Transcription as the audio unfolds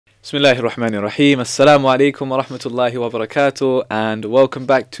Bismillahir Rahmanir Rahim. Assalamu alaikum wa rahmatullahi wa barakatuh, and welcome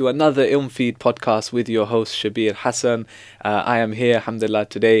back to another Feed podcast with your host Shabir Hassan. I am here, alhamdulillah,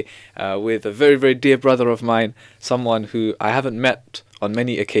 today with a very, very dear brother of mine, someone who I haven't met on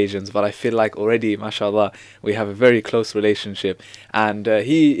many occasions, but I feel like already, mashallah, we have a very close relationship. And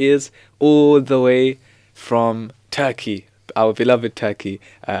he is all the way from Turkey, our beloved Turkey,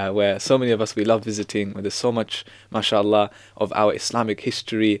 where so many of us, we love visiting, where there's so much, mashallah, of our Islamic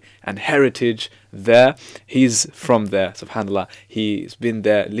history and heritage there. He's from there, subhanallah. He's been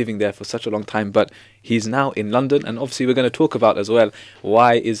there, living there for such a long time, but he's now in London, and obviously we're going to talk about as well,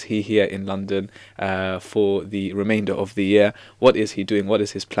 why is he here in London for the remainder of the year, what is he doing, what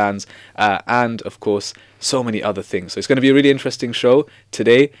is his plans, and of course, so many other things. So it's going to be a really interesting show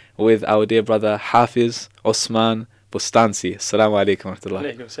today with our dear brother Hafiz Osman Bostanci. Assalamu alaikum wa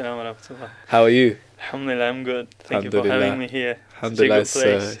rahmatullah. Alaikum salam wa rahmatullah. How are you? Alhamdulillah, I'm good. Thank you for having me here. Alhamdulillah,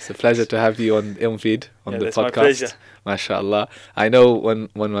 it's a pleasure to have you on Feed, on the podcast. My pleasure. MashaAllah. I know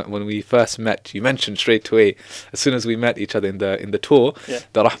when we first met, you mentioned straight away, as soon as we met each other in the tour,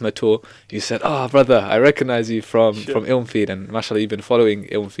 the Rahmah tour, you said, "Oh, brother, I recognize you from Feed," and mashallah, you've been following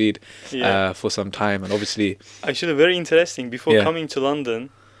Feed for some time, and obviously. Actually, very interesting. Before coming to London,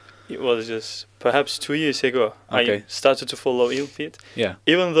 it was just perhaps 2 years ago, I started to follow Feed. Yeah.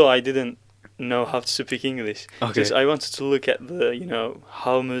 Even though I didn't know how to speak English, just I wanted to look at the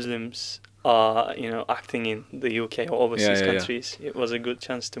how Muslims are acting in the UK or overseas countries. It was a good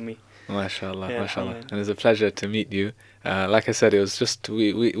chance to me. MashaAllah, MashaAllah. And it's a pleasure to meet you. Like I said, it was just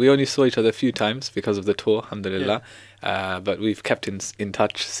we only saw each other a few times because of the tour, alhamdulillah. But we've kept in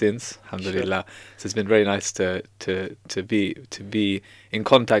touch since, alhamdulillah. So it's been very nice to be in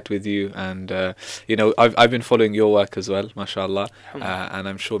contact with you, and I've been following your work as well, mashallah, and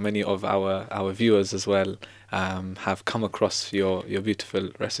I'm sure many of our viewers as well have come across your beautiful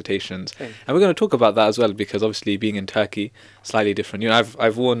recitations, and we're going to talk about that as well, because obviously being in Turkey, slightly different.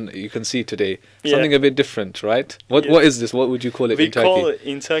 I've worn, you can see today, something a bit different, right? What is this? What would you call it in Turkey? We call it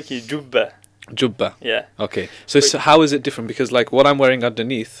in Turkey jubba. Jubba. Yeah. Okay. So how is it different? Because like what I'm wearing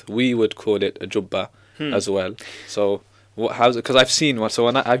underneath, we would call it a jubba as well. So how's it? Because I've seen one. So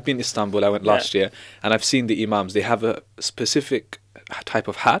I've been in Istanbul, I went last year, and I've seen the imams. They have a specific type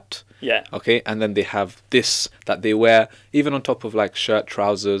of hat. Yeah. Okay. And then they have this that they wear even on top of like shirt,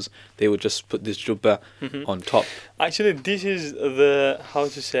 trousers. They would just put this jubba on top. Actually, this is the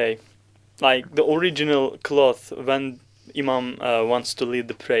like the original cloth when Imam wants to lead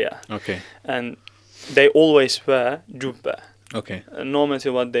the prayer. Okay. And they always wear jubba. Okay. No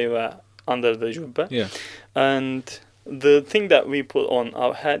matter what they wear under the jubba. Yeah. And the thing that we put on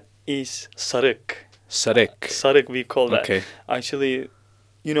our head is sarık. Sarık. Sarık, we call that. Okay. Actually,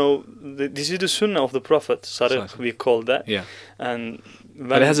 this is the sunnah of the Prophet. Sarık, we call that. Yeah.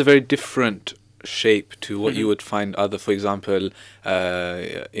 But it has a very different shape to what you would find other, for example,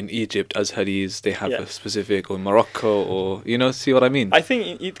 in Egypt, Azharis, they have a specific, or Morocco, or see what I mean? I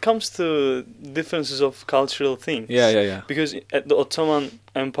think it comes to differences of cultural things. Yeah. Because at the Ottoman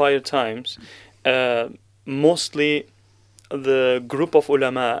Empire times, mostly the group of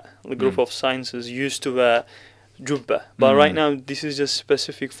ulama, the group of sciences, used to wear jubba. But right now, this is just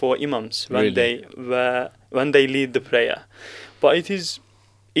specific for imams when they lead the prayer. But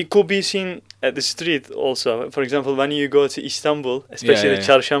it could be seen at the street also. For example, when you go to Istanbul, especially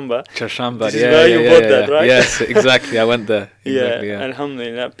Çarşamba. Çarşamba, this is where you bought that, right? Yes, exactly. I went there. Exactly,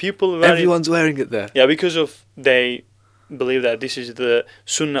 Alhamdulillah. Everyone's wearing it there. Yeah, because they believe that this is the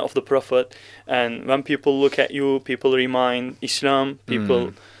sunnah of the Prophet. And when people look at you, people remind Islam,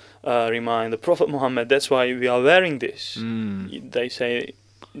 people remind the Prophet Muhammad. That's why we are wearing this. They say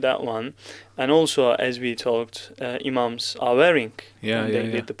that one. And also, as we talked, imams are wearing when they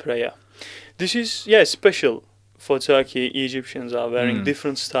lead the prayer. This is special for Turkey. Egyptians are wearing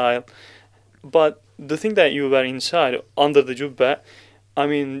different style, but the thing that you wear inside under the jubba, I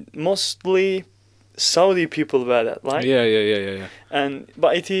mean, mostly Saudi people wear that, right? Yeah.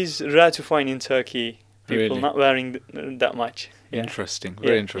 But it is rare to find in Turkey people not wearing that much. Interesting,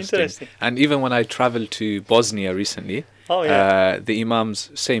 very interesting. And even when I traveled to Bosnia recently, the imams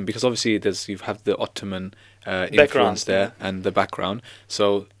same, because obviously you have the Ottoman influence there and the background,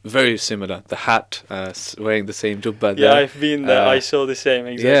 so very similar. The hat, wearing the same jubba there. Yeah, I've been there. I saw the same.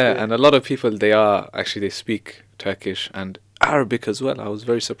 Exactly. Yeah, and a lot of people they speak Turkish and Arabic as well. I was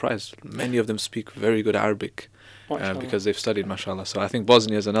very surprised. Many of them speak very good Arabic. Because they've studied, mashallah. So I think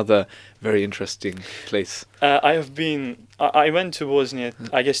Bosnia is another very interesting place. I went to Bosnia,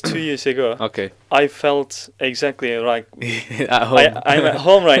 I guess 2 years ago. Okay. I felt exactly like at home. I'm at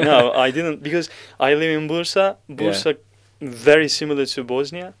home right now. I didn't, because I live in Bursa. Bursa very similar to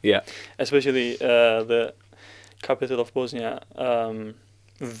Bosnia, Yeah. especially the capital of Bosnia.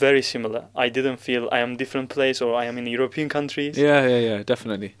 Very similar. I didn't feel I am different place or I am in European countries. Yeah,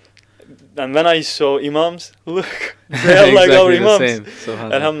 definitely. And when I saw imams, look, they are like our Exactly the imams. same.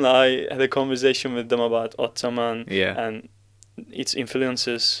 Subhanallah. Alhamdulillah, I had a conversation with them about Ottoman Yeah. and its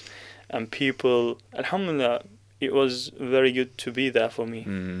influences and people. Alhamdulillah, it was very good to be there for me.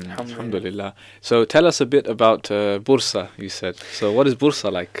 Alhamdulillah. So tell us a bit about Bursa, you said. So what is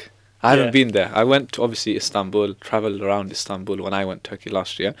Bursa like? I haven't been there. I went to obviously Istanbul, traveled around Istanbul when I went to Turkey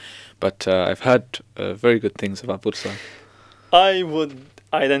last year, but I've heard very good things about Bursa. I would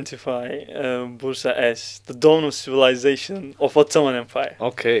identify Bursa as the dawn of civilization of Ottoman Empire.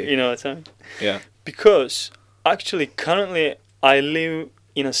 Okay. You know what I mean? Yeah. Because actually currently I live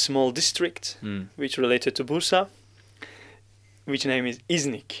in a small district which related to Bursa, which name is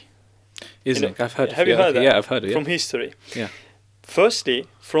Iznik. Iznik, I've heard. Have you heard that? Yeah, I've heard it. From history. Yeah. Firstly,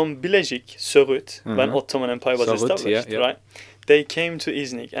 from Bilecik, Söğüt, when Ottoman Empire was Söğüt, established, yeah. right? They came to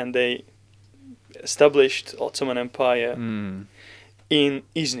Iznik and they established Ottoman Empire in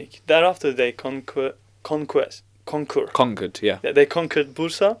Iznik. Thereafter, they conquered. Conquered, yeah. They conquered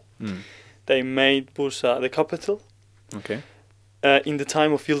Bursa. They made Bursa the capital. Okay. In the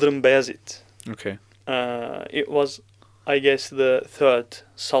time of Yıldırım Beyazıt. Okay. It was, I guess, the third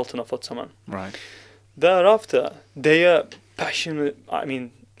Sultan of Ottoman. Right. Thereafter, they are passionate. I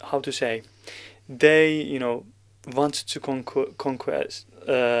mean, how to say? They, wanted to conquer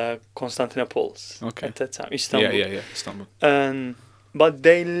Constantinople at that time, Istanbul. Yeah, Istanbul. But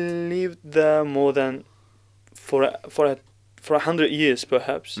they lived there more than for 100 years,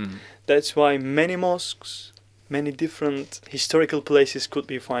 perhaps. That's why many mosques, many different historical places could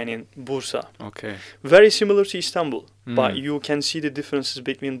be found in Bursa. Okay. Very similar to Istanbul, but you can see the differences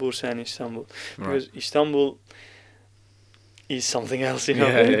between Bursa and Istanbul. Because Istanbul is something else,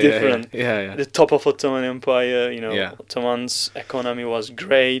 very different. Yeah. The top of Ottoman Empire, Ottoman's economy was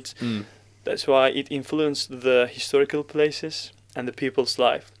great. That's why it influenced the historical places and the people's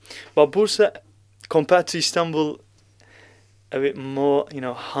life. But Bursa, compared to Istanbul, a bit more,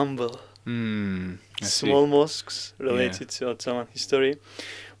 humble. Small mosques related to Ottoman history.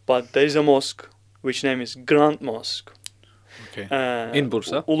 But there is a mosque, which name is Grand Mosque. Okay. In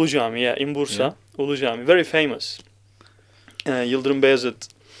Bursa? Ulu Cami, in Bursa. Ulu Cami, very famous. Yıldırım Beyazıt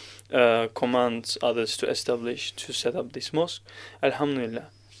commands others to set up this mosque. Alhamdulillah.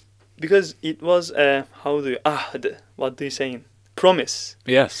 Because it was ahd, what do you say? Promise.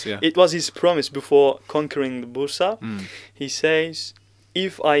 Yes, yeah. It was his promise before conquering the Bursa. He says,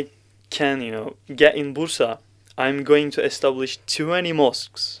 if I can, get in Bursa, I'm going to establish 20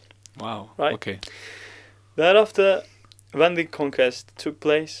 mosques. Wow. Right? Okay. Thereafter, when the conquest took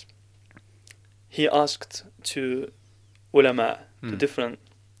place, he asked to ulama, to different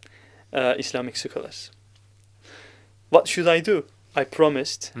Islamic scholars, what should I do? I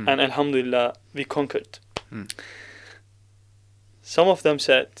promised, and alhamdulillah, we conquered. Some of them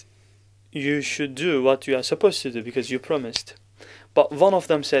said, you should do what you are supposed to do because you promised. But one of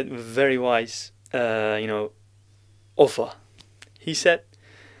them said, very wise, offer. He said,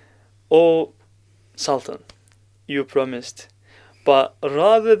 "Oh, Sultan, you promised, but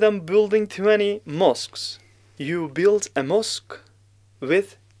rather than building 20 mosques, you built a mosque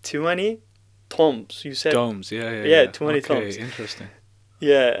with 20 tombs." You said domes, yeah. 20 tombs. Okay, interesting.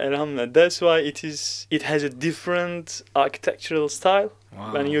 Yeah, alhamdulillah. That's why it has a different architectural style.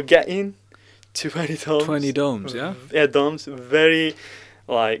 Wow. When you get in, 20 domes. 20 domes, yeah? Yeah, domes, very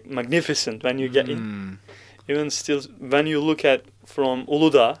magnificent when you get in. Even still, when you look at from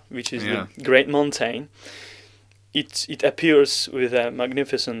Uludağ, which is the great mountain, it appears with a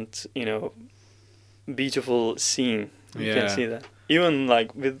magnificent, beautiful scene. You can see that. Even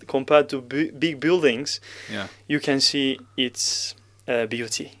compared to big buildings, you can see its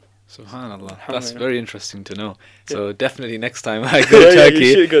beauty. Subhanallah. That's very interesting to know. So definitely next time I go to Turkey,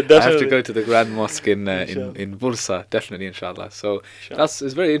 you should go, I have to go to the Grand Mosque in Bursa, definitely, inshallah. So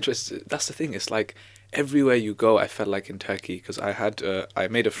it's very interesting. That's the thing. It's like everywhere you go, I felt like in Turkey, because I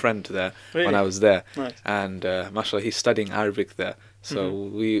made a friend there when I was there, and mashallah, he's studying Arabic there. So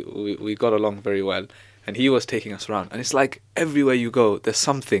we got along very well, and he was taking us around. And it's like everywhere you go, there's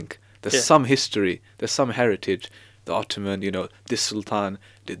something, there's some history, there's some heritage. The Ottoman, this Sultan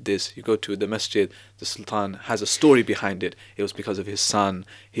did this. You go to the masjid, the Sultan has a story behind it. It was because of his son,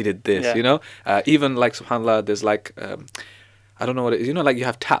 he did this, even subhanallah, there's I don't know what it is, you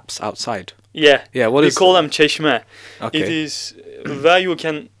have taps outside. Yeah, we call them çeşme. Okay. It is where you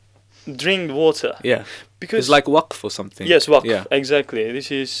can drink water. Yeah, because it's like waqf or something. Yes, waqf, exactly.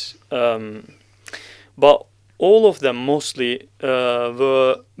 This is, but all of them mostly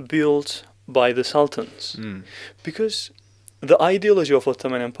were built by the sultans, because the ideology of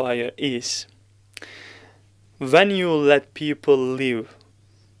Ottoman Empire is when you let people live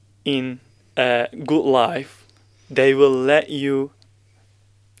in a good life, they will let you,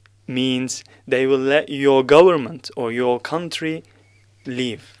 means they will let your government or your country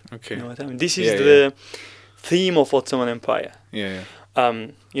live. Okay. You know what I mean? This is the theme of Ottoman Empire. Yeah.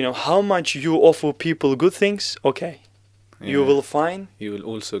 You know, how much you offer people good things, okay, you will find. You will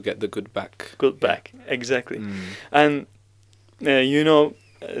also get the good back. Good back, exactly. And you know,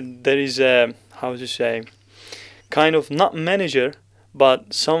 there is a, how to say, kind of not manager,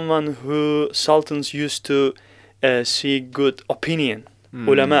 but someone who sultans used to see good opinion.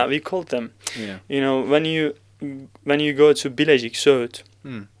 Ulama, we call them. Yeah. You know, when you go to Bilecik, Söğüt,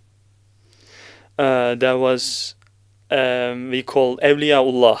 there was we call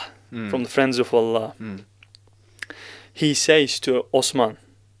Evliyaullah, from the friends of Allah. He says to Osman,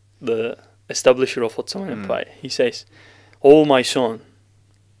 the establisher of Ottoman Empire, he says, "Oh my son,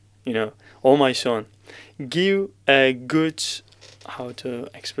 you know, oh my son, give a good," how to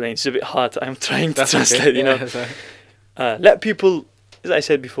explain? It's a bit hard. I'm trying to translate. Okay. You know, let people, as I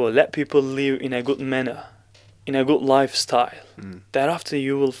said before, let people live in a good manner, in a good lifestyle. Thereafter,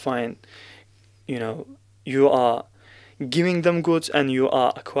 you will find, you know, you are giving them goods and you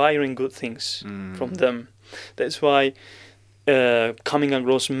are acquiring good things from them. That's why coming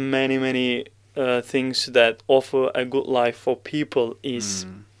across many things that offer a good life for people is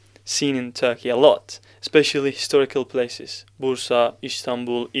seen in Turkey a lot, especially historical places. Bursa,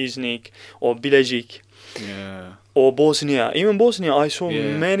 Istanbul, Iznik, or Bilecik, or Bosnia. Even Bosnia, I saw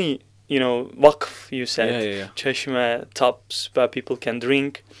many, you know, vakf, you said, çeşme, taps where people can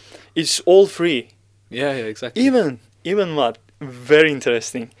drink. It's all free. Yeah, exactly. Even what? Very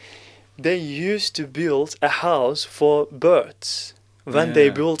interesting. They used to build a house for birds when they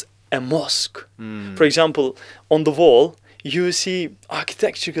built a mosque. For example, on the wall, you see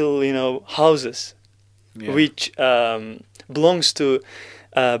architectural, you know, houses which belongs to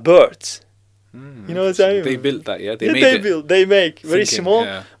birds. You know what I mean? They built that, yeah? They make very small,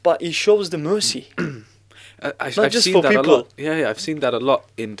 but it shows the mercy. I've just seen for that people. a lot. Yeah, I've seen that a lot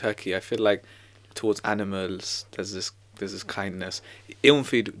in Turkey. I feel like towards animals, there's this kindness.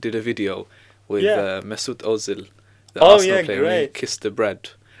 Ilmfeed did a video with Mesut Ozil, the Arsenal player, when he kissed the bread.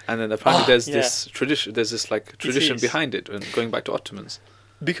 And then apparently there's this tradition. There's this like tradition behind it, and going back to Ottomans.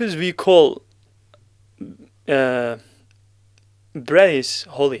 Because we call bread is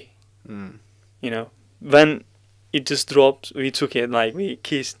holy. You know, when it just dropped, we took it, like we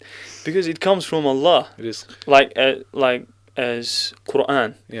kissed, because it comes from Allah. It is like as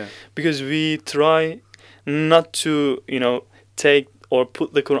Qur'an. Yeah. Because we try not to, you know, take or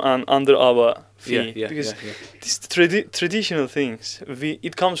put the Qur'an under our feet. Because these traditional things,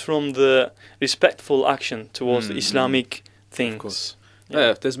 it comes from the respectful action towards the Islamic things. Of course.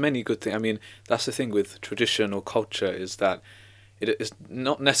 Yeah, there's many good things. I mean, that's the thing with tradition or culture, is that it is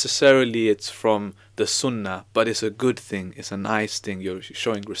not necessarily it's from the sunnah, but it's a good thing. It's a nice thing. You're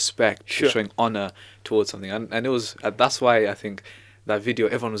showing respect. You're showing honor towards something. And it was that's why I think that video,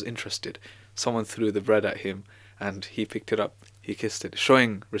 everyone was interested. Someone threw the bread at him and he picked it up. He kissed it,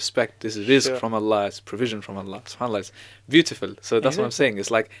 showing respect. This is rizq from Allah. It's provision from Allah. SubhanAllah, it's beautiful. So that's what I'm saying.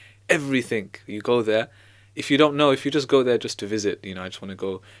 It's like everything. You go there. If you don't know, if you just go there just to visit, you know, I just want to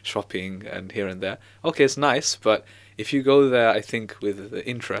go shopping and here and there. Okay, it's nice, but if you go there, I think with the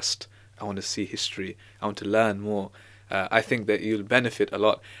interest, I want to see history, I want to learn more, I think that you'll benefit a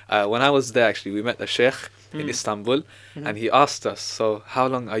lot. When I was there, actually, we met a sheikh in Istanbul, and he asked us, so how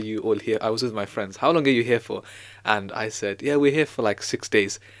long are you all here? I was with my friends. How long are you here for? And I said, yeah, we're here for like 6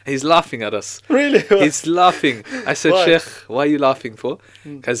 days. And he's laughing at us. Really? He's laughing. I said, Sheikh, why are you laughing for?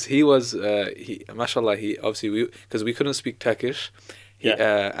 Because he was, mashallah, he obviously, because we couldn't speak Turkish.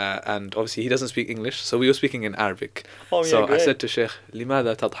 And obviously he doesn't speak English, so we were speaking in Arabic. So I said to Sheikh,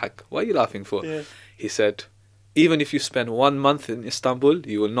 لماذا تضحك? Why are you laughing for? He said, even if you spend 1 month in Istanbul,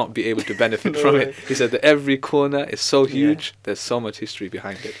 you will not be able to benefit from it. He said that every corner is so huge, there's so much history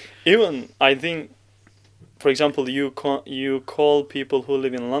behind it. Even, I think, for example, you call people who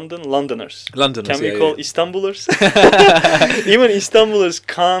live in London, Londoners. Can we call Istanbulers? Even Istanbulers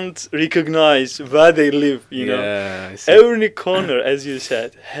can't recognize where they live, you know. Every corner, as you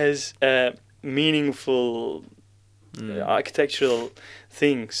said, has meaningful architectural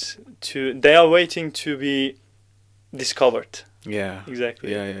things. They are waiting to be discovered. Yeah.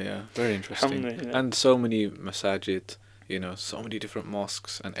 Exactly. Yeah. Very interesting. And so many masajid, you know, so many different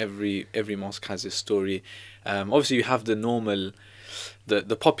mosques, and every mosque has its story. Obviously you have the normal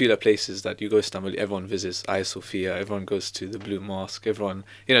the popular places that you go to Istanbul, everyone visits Hagia Sophia, everyone goes to the Blue Mosque, everyone,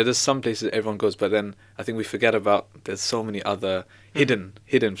 you know, there's some places everyone goes, but then I think we forget about there's so many other hidden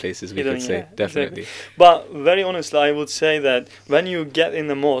places we could say, yeah, definitely. Exactly. But very honestly, I would say that when you get in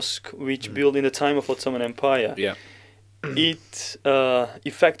the mosque, which built in the time of Ottoman Empire, Yeah. it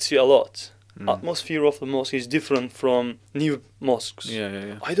affects you a lot. Atmosphere of the mosque is different from new mosques.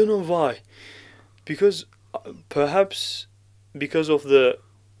 Yeah. I don't know why, because perhaps because of the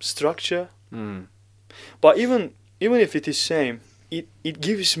structure. But even if it is same, it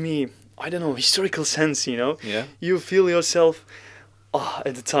gives me, I don't know, historical sense. You know, Yeah. you feel yourself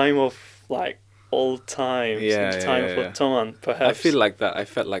at the time of like old times, at the time of Ottoman. Perhaps I feel like that. I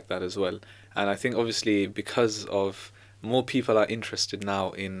felt like that as well, and I think obviously because of more people are interested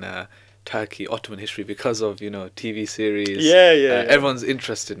now in Turkey, Ottoman history, because of, you know, TV series. Yeah. Everyone's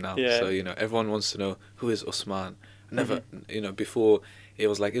interested now. Yeah. So, you know, everyone wants to know who is Osman. Never, you know, before it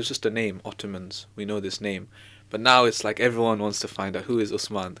was just a name, Ottomans. We know this name. But now it's like everyone wants to find out who is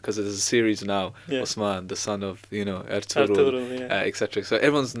Osman, because there's a series now, Osman, the son of, you know, Ertuğrul, etc. So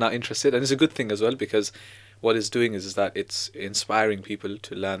everyone's now interested, and it's a good thing as well, because what it's doing is that it's inspiring people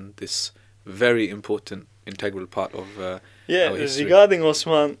to learn this very important, integral part of our history. Regarding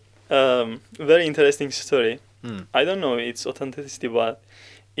Osman, very interesting story. I don't know its authenticity, but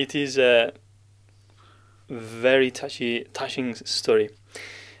it is a very touching story.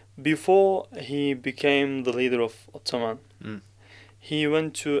 Before he became the leader of Ottoman, he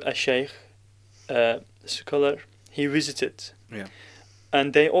went to a sheikh, a scholar. He visited,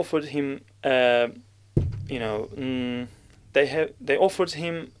 and they offered him, you know, they offered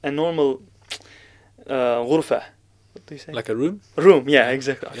him a normal غرفة. What do you say? Like a room? Room, yeah,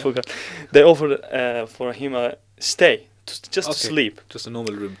 exactly. I forgot. They offered for him a stay, just to sleep. Just a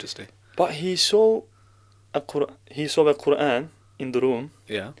normal room to stay. But he saw a Qur'an in the room.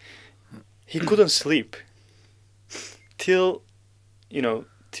 Yeah. He couldn't sleep till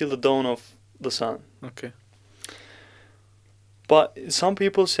the dawn of the sun. Okay. But some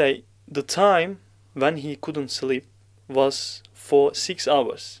people say the time when he couldn't sleep was for 6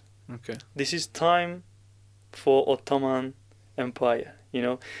 hours. Okay. This is time for Ottoman Empire,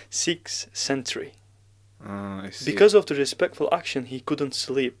 6th century. I see. Because of the respectful action, he couldn't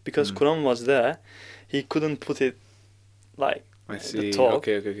sleep. Because Quran was there, he couldn't put it like I see. the top.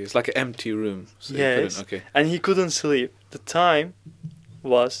 Okay. It's like an empty room. So Yes. Okay. And he couldn't sleep. The time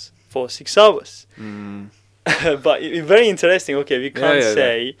was for 6 hours. But very interesting. Okay, we can't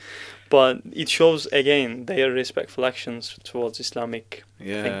say, but it shows again their respectful actions towards Islamic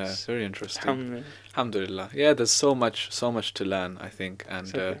things. Very interesting. Alhamdulillah. Yeah, there's so much to learn, I think, and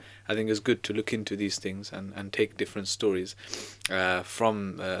Exactly. I think it's good to look into these things and take different stories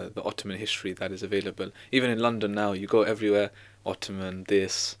from the Ottoman history that is available. Even in London now, you go everywhere, Ottoman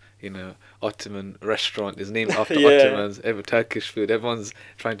this, Ottoman restaurant is named after Ottomans. Turkish food, everyone's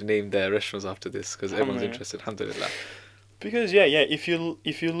trying to name their restaurants after this because everyone's interested. Alhamdulillah. Because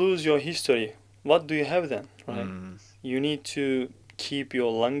if you lose your history, what do you have then? Right? You need to keep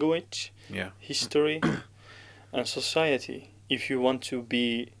your language, history, and society if you want to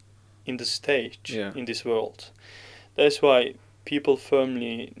be in the stage in this world. That's why people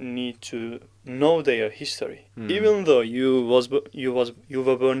firmly need to know their history, even though you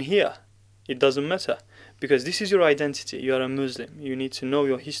were born here. It doesn't matter, because this is your identity. You are a Muslim. You need to know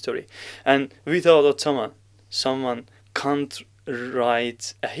your history, and without Ottoman, someone can't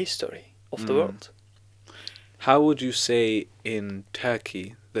write a history of the world. How would you say in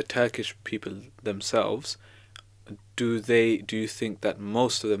Turkey, the Turkish people themselves, do you think that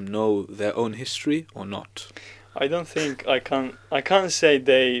most of them know their own history or not? I don't think I can't say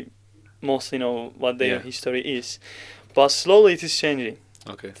they mostly know what their history is, but slowly it is changing.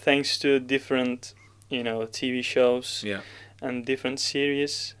 Okay. Thanks to different TV shows and different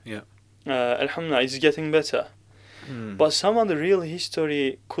series. Alhamdulillah, it's getting better. But some of the real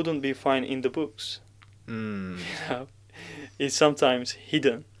history couldn't be found in the books. It's sometimes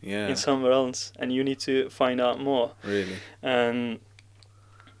hidden in somewhere else, and you need to find out more. Really?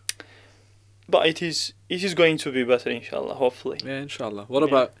 But it is going to be better, inshallah, hopefully. Yeah, inshallah. What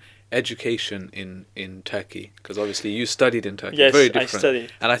about education in Turkey? Because obviously you studied in Turkey. Yes, very different. I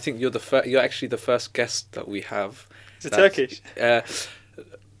studied. And I think you're actually the first guest that we have. Is it Turkish?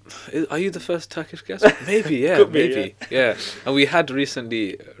 Are you the first Turkish guest? Maybe, yeah, Could be, maybe, yeah. And we had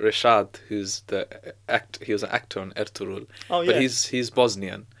recently Rashad, who's he was an actor on Ertuğrul. Oh, yeah. But he's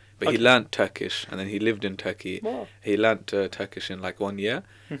Bosnian, but he learnt Turkish, and then he lived in Turkey. Wow. He learnt Turkish in like 1 year,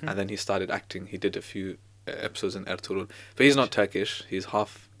 and then he started acting. He did a few episodes in Ertuğrul, but he's not Turkish. He's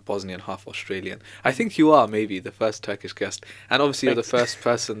half Bosnian, half Australian. I think you are maybe the first Turkish guest, and obviously you're the Thanks. first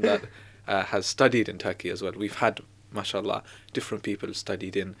person that has studied in Turkey as well. We've had, mashallah, different people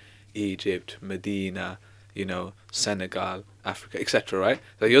studied in Egypt, Medina, you know, Senegal, Africa, etc. Right?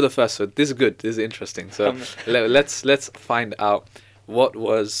 So you're the first. So this is good. This is interesting. So let's find out what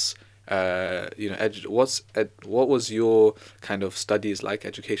was what was your kind of studies like,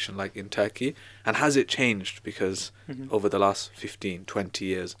 education like in Turkey, and has it changed? Because over the last 15, 20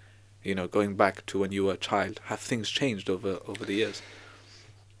 years, you know, going back to when you were a child, have things changed over the years?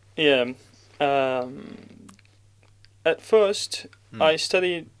 Yeah. At first, I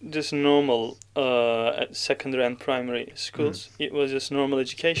studied just normal at secondary and primary schools. It was just normal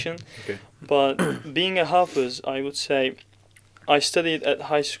education. Okay. But being a Hafiz, I would say, I studied at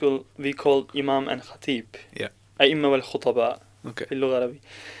high school. We called Imam and Khatib. Yeah. أئمة والخطباء Okay. في اللغة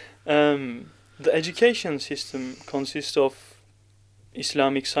العربية. The education system consists of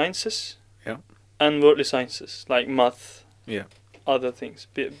Islamic sciences and worldly sciences like math, other things,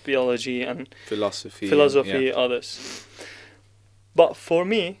 biology and philosophy, others. But for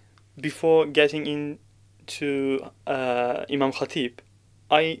me, before getting into Imam Khatib,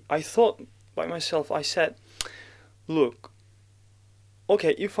 I thought by myself, I said, look,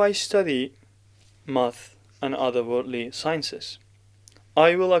 okay, if I study math and other worldly sciences,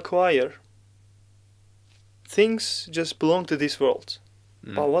 I will acquire things just belong to this world.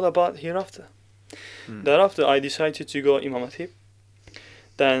 But what about hereafter? Thereafter, I decided to go Imam Khatib.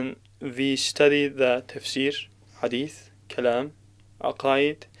 Then we studied the tafsir, hadith, kalam,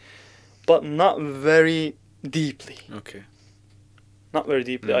 aqaid, but not very deeply. Okay. Not very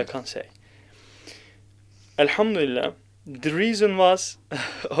deeply, I can't say. Alhamdulillah, the reason was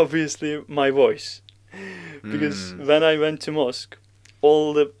obviously my voice. Because when I went to mosque,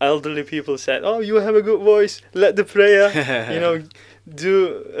 all the elderly people said, oh, you have a good voice, let the prayer, you know,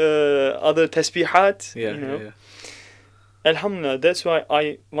 do other tasbihat, you know. Alhamdulillah, that's why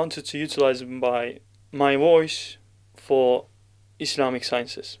I wanted to utilize my voice for Islamic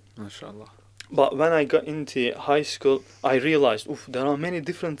sciences. MashaAllah. But when I got into high school, I realized, there are many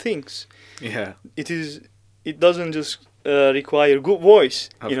different things. Yeah. It doesn't just require good voice,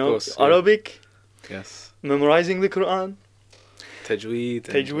 Of you know, course, Arabic, yes, memorizing the Qur'an, tajweed,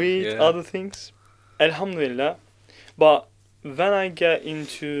 other things. Alhamdulillah. But when I get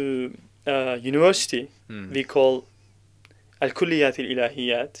into university, we call Al-Kulliyat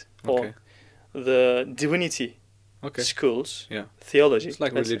al-Ilahiyat, or the divinity schools, theology. It's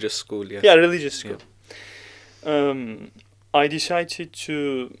like religious school, Yeah, religious school. I decided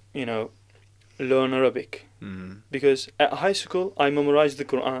to, you know, learn Arabic. Because at high school, I memorized the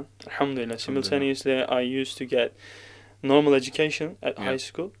Qur'an, alhamdulillah. Simultaneously, I used to get normal education at high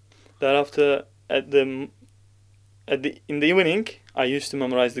school. Thereafter, in the evening, I used to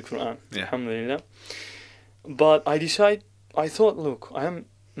memorize the Qur'an, alhamdulillah. But I thought, look, I am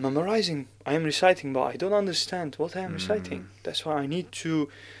memorizing, I am reciting, but I don't understand what I am reciting. That's why I need to,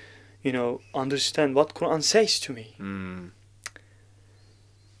 you know, understand what Qur'an says to me.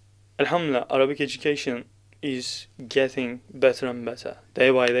 Alhamdulillah, Arabic education is getting better and better day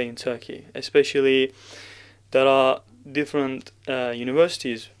by day in Turkey. Especially, there are different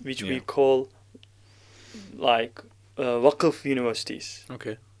universities which we call like Waqf universities.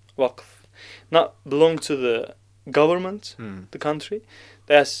 Okay. Waqf. Not belong to the government, the country.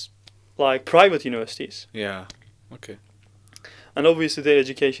 That's like private universities. Yeah. Okay. And obviously their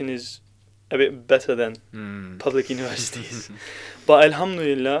education is a bit better than public universities. But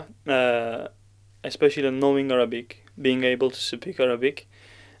alhamdulillah, especially knowing Arabic, being able to speak Arabic,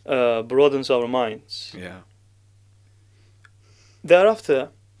 broadens our minds. Yeah.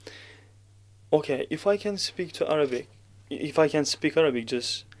 Thereafter, okay, if I can speak Arabic,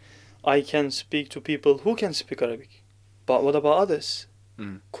 just I can speak to people who can speak Arabic. But what about others?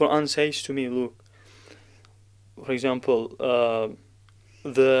 Quran says to me, look, for example,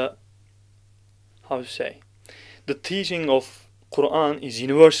 the teaching of Quran is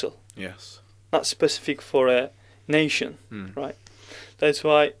universal. Yes. Not specific for a nation, right? That's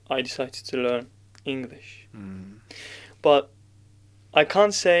why I decided to learn English. But I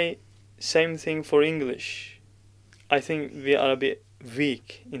can't say same thing for English. I think we are a bit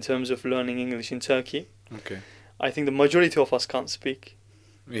weak in terms of learning English in Turkey. Okay. I think the majority of us can't speak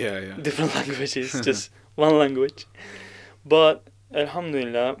different languages, just one language. But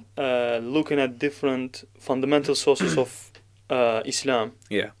alhamdulillah, looking at different fundamental sources of Islam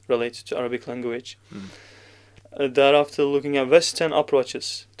related to Arabic language, thereafter looking at Western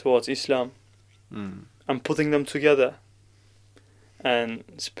approaches towards Islam and putting them together and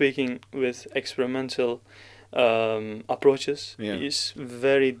speaking with experimental approaches Yeah. is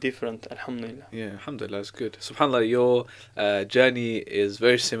very different. Alhamdulillah. Yeah, alhamdulillah, it's good. SubhanAllah, your journey is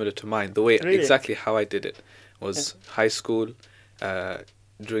very similar to mine. The way, Really? exactly how I did it was high school,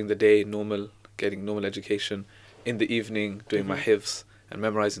 during the day, getting normal education, in the evening, doing my hifz and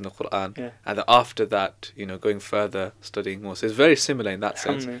memorizing the Qur'an, Yeah. and then after that, going further, studying more. So it's very similar in that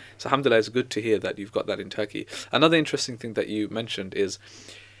sense. Alhamdulillah. So alhamdulillah, it's good to hear that you've got that in Turkey. Another interesting thing that you mentioned is,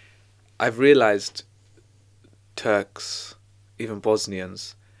 I've realized Turks, even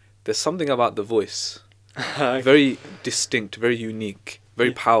Bosnians, there's something about the voice, very distinct, very unique,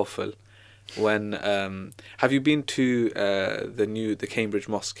 very powerful. When have you been to the Cambridge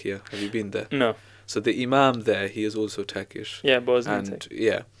Mosque here? Have you been there? No. So the Imam there, he is also Turkish. Yeah, Bosnian. And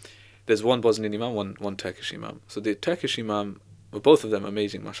yeah, there's one Bosnian Imam, one Turkish Imam. So the Turkish Imam, well, both of them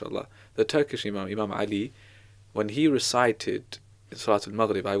amazing, mashallah. The Turkish Imam, Imam Ali, when he recited Salat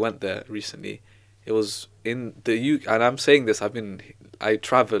al-Maghrib, I went there recently. It was in the UK, and I'm saying this, I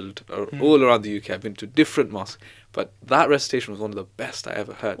travelled all around the UK. I've been to different mosques, but that recitation was one of the best I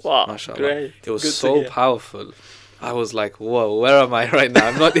ever heard. Wow, mashallah. great. It was Good to so hear. powerful. I was like, whoa, where am I right now?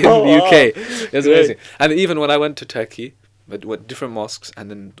 I'm not in Oh, the UK. wow. It was Great. amazing. And even when I went to Turkey, but went different mosques, and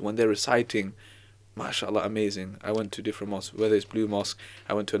then when they're reciting, mashallah, amazing. I went to different mosques, whether it's Blue Mosque,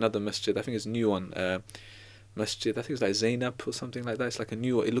 I went to another masjid, I think it's a new one, masjid, I think it's like Zainab or something like that. It's like a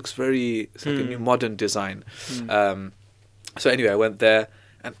new, it looks it's like a new modern design. So anyway, I went there,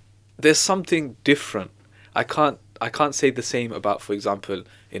 and there's something different. I can't say the same about, for example,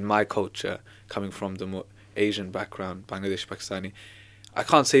 in my culture, coming from the more Asian background, Bangladeshi, Pakistani. I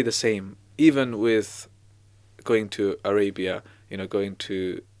can't say the same, even with going to Arabia, going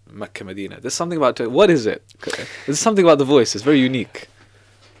to Mecca, Medina. There's something about it. What is it? There's something about the voice. It's very unique.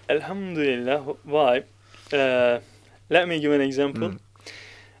 Alhamdulillah. Why? Let me give an example.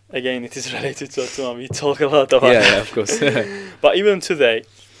 Again, it is related to Ottoman. We talk a lot about Yeah, of course. But even today,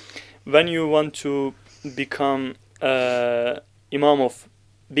 when you want to become imam of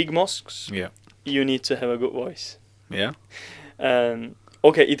big mosques, Yeah. you need to have a good voice. Yeah. And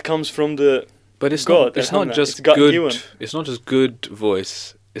okay, it comes from the But it's God. not. It's not Alhamdulillah. just It's God good. given. It's not just good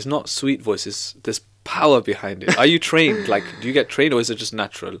voice. It's not sweet voice. There's power behind it. Are you trained? Like, do you get trained, or is it just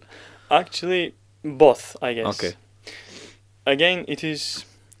natural? Actually, both, I guess. Okay. Again, it is.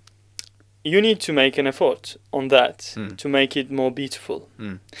 You need to make an effort on that to make it more beautiful.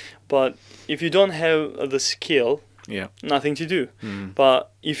 But if you don't have the skill, Yeah. nothing to do.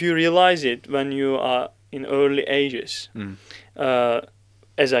 But if you realize it when you are in early ages,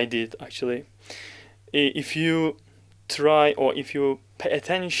 as I did actually, if you try or if you pay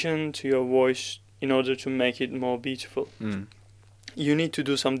attention to your voice in order to make it more beautiful, you need to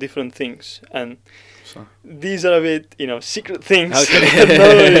do some different things. And So. these are a bit, secret things.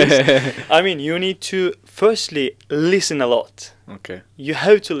 Okay. I mean, you need to firstly listen a lot. Okay. You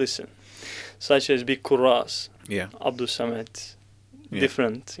have to listen, such as big Qur'as, Yeah. Abdul Samad, Yeah.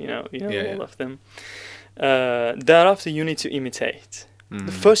 different, Yeah, all yeah. of them. Thereafter, you need to imitate.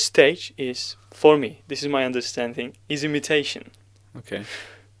 The first stage is, for me, this is my understanding, is imitation. Okay.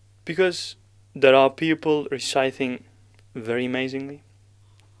 Because there are people reciting very amazingly.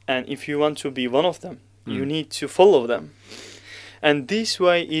 And if you want to be one of them, you need to follow them. And this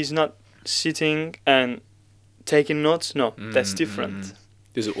way is not sitting and taking notes. No, that's different.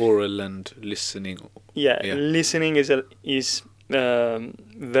 There's oral and listening. Yeah, Yeah. listening is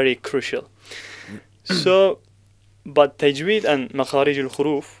very crucial. So, but tajweed and makharij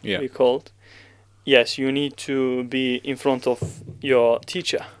al-khuruf, Yeah. we called, yes, you need to be in front of your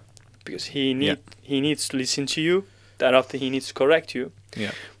teacher because he needs to listen to you. Thereafter, he needs to correct you.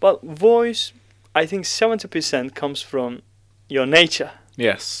 Yeah. But voice, I think 70% comes from your nature.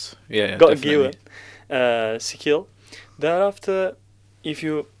 Yes. Yeah. God Definitely. given skill. Thereafter, if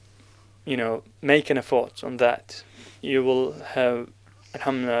you make an effort on that, you will have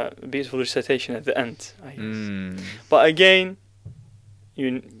alhamdulillah beautiful recitation at the end, I guess. But again,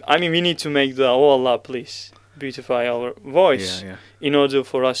 we need to make the oh Allah, please beautify our voice Yeah. in order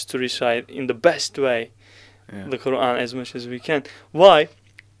for us to recite in the best way Yeah. the Quran as much as we can. Why?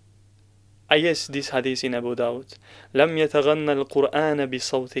 I guess this hadith in Abu Dawud. لم يتغنى القرآن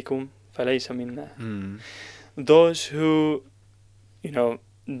بصوتكم فليس منا. Those who,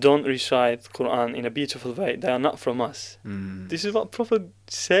 don't recite Quran in a beautiful way, they are not from us. This is what Prophet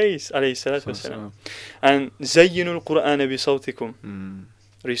says, alayhi salatu wasalam. And زينوا القرآن بصوتكم.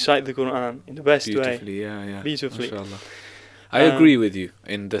 Recite the Quran in the best Beautifully, way. yeah. Beautifully. Mashallah. I agree with you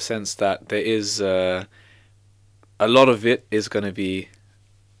in the sense that there is a lot of it is going to be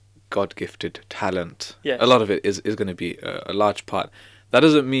God-gifted talent. Yes. A lot of it is going to be a large part. That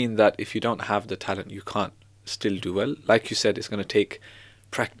doesn't mean that if you don't have the talent, you can't still do well. Like you said, it's going to take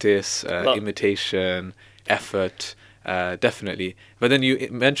practice, imitation, effort, definitely. But then you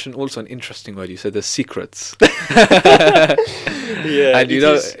mentioned also an interesting word. You said the secrets. Yeah, and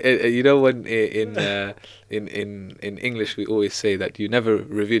you know when in English we always say that you never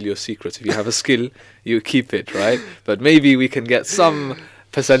reveal your secrets. If you have a skill, you keep it, right? But maybe we can get some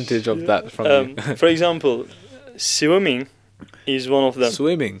percentage of that from you. For example, swimming is one of them.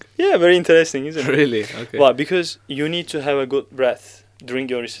 Swimming? Yeah, very interesting, isn't it? Really? Okay. Why? Because you need to have a good breath during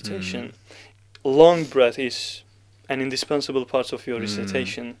your recitation. Long breath is an indispensable part of your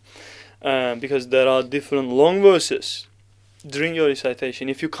recitation, because there are different long verses during your recitation.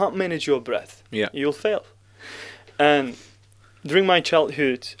 If you can't manage your breath, you'll fail. And during my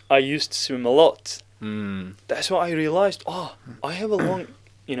childhood, I used to swim a lot. That's why I realized, I have a long,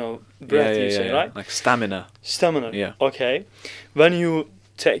 breath, you say, right? Like stamina. Stamina. Yeah. Okay. When you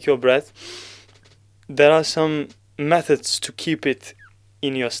take your breath, there are some methods to keep it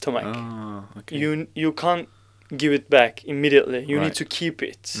in your stomach. Oh, okay. You can't give it back immediately. You need to keep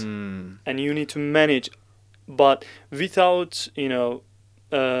it, and you need to manage, but without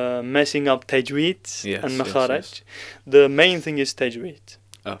messing up tajweed and makharaj. The main thing is tajweed.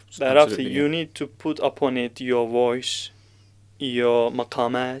 Thereafter, you need to put upon it your voice, your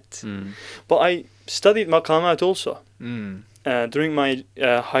maqamat. But I studied maqamat also. During my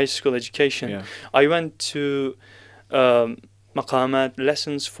high school education, I went to maqamat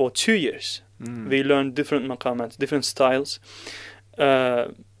lessons for 2 years. We learned different maqamats, different styles.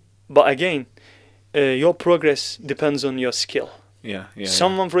 But again, your progress depends on your skill.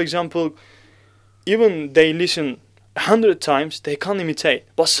 Someone, for example, even they listen 100 times, they can't imitate.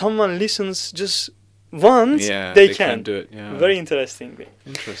 But someone listens just once, they can do it. Very interestingly.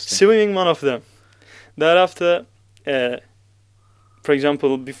 Interesting. Swimming, one of them. Thereafter, for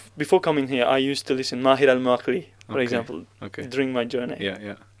example, before coming here, I used to listen Mahir al-Maqli, for example, during my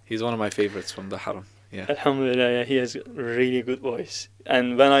journey. He's one of my favorites from the Haram. Alhamdulillah, he has a really good voice.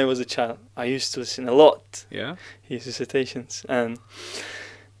 And when I was a child, I used to listen a lot. His recitations. And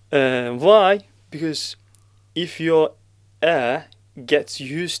why? Because if your ear gets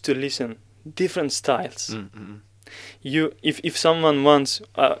used to listen different styles, if someone wants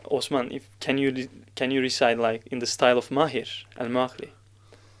Osman, can you recite like in the style of Mahir al-Maqli,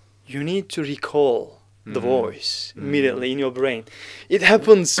 you need to recall the voice immediately in your brain. It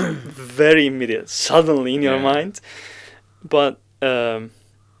happens very immediate, suddenly in your mind. But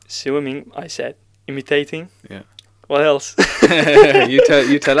swimming, I said, imitating. What else?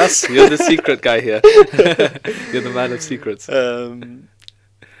 you tell us. You're the secret guy here. You're the man of secrets. But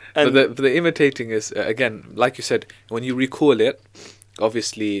the imitating is, again, like you said, when you recall it,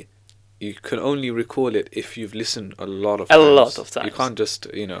 obviously you can only recall it if you've listened a lot of times. You can't just,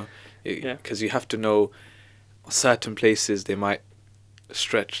 because you have to know certain places they might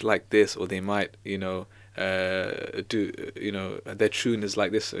stretch like this, or they might, do, their tune is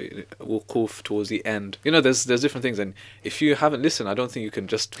like this, so wuquf towards the end. There's different things, and if you haven't listened, I don't think you can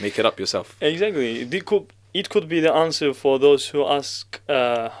just make it up yourself. Exactly. It could be the answer for those who ask,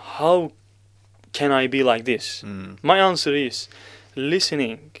 how can I be like this? My answer is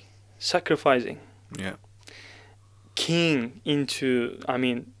listening, sacrificing, keen into,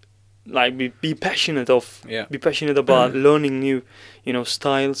 like be passionate about learning new,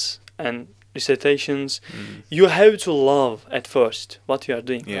 styles and recitations. You have to love at first what you are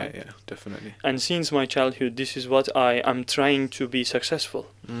doing. Definitely. And since my childhood, this is what I am trying to be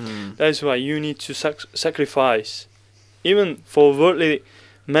successful. That's why you need to sacrifice, even for worldly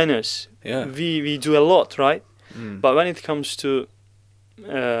manners. We do a lot, right? But when it comes to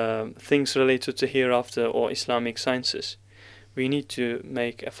things related to hereafter or Islamic sciences, we need to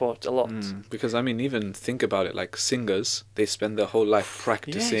make effort a lot. Because even think about it, like singers, they spend their whole life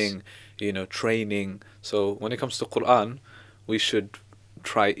practicing, training. So when it comes to Qur'an, we should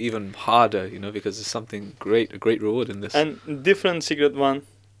try even harder, because there's something great, a great reward in this. And different secret one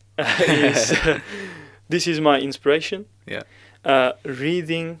is, this is my inspiration.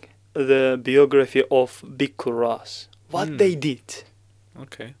 Reading the biography of big Qur'as, what they did.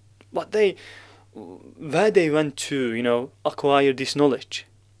 Where they went to, acquire this knowledge.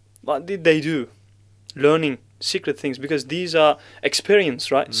 What did they do? Learning secret things, because these are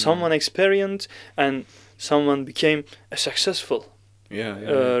experience, right? Someone experienced and someone became a successful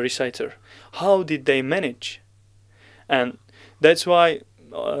reciter. How did they manage? And that's why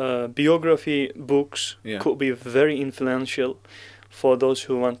biography books could be very influential for those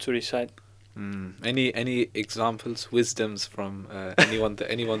who want to recite. Any examples, wisdoms from anyone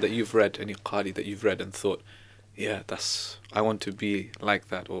that you've read, any qari that you've read and thought, I want to be like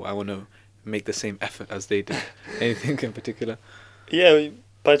that, or I want to make the same effort as they did? Anything in particular? Yeah,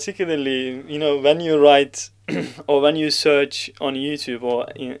 particularly, you know, when you write or when you search on YouTube or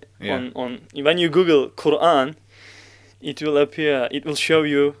on when you Google Qur'an, it will appear, it will show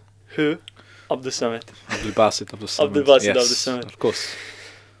you who? Abdul Samad. Abdul Basit Abdul Samad. Abdul Basit Yes, Abdul Samad. of course.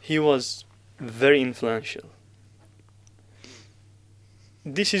 He was very influential.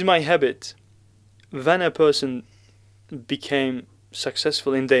 This is my habit. When a person became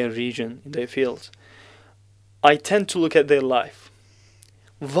successful in their region, in their field, I tend to look at their life.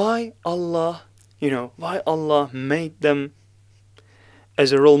 Why Allah, you know, why Allah made them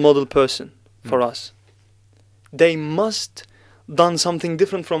as a role model person for us? They must done something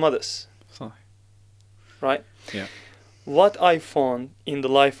different from others. Sorry. Right? Yeah. What I found in the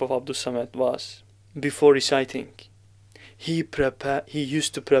life of Abdul Samad was, before reciting, he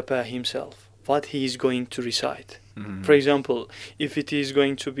used to prepare himself what he is going to recite. Mm-hmm. For example, if it is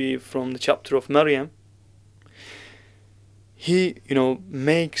going to be from the chapter of Maryam, he, you know,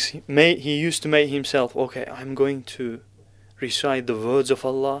 he used to make himself, okay, I'm going to recite the words of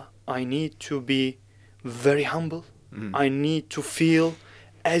Allah. I need to be very humble. Mm. I need to feel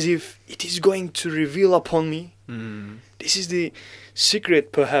as if it is going to reveal upon me. Mm. This is the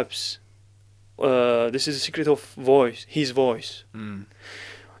secret, perhaps. This is the secret of voice, his voice. Mm.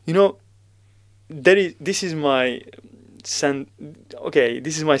 You know, this is my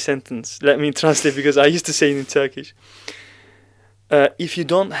this is my sentence. Let me translate, because I used to say it in Turkish. If you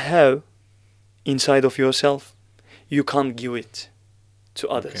don't have inside of yourself, you can't give it to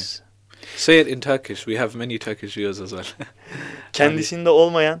others. Okay. Say it in Turkish. We have many Turkish viewers as well. Kendisinde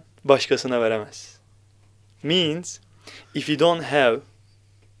olmayan başkasına veremez. Means, if you don't have,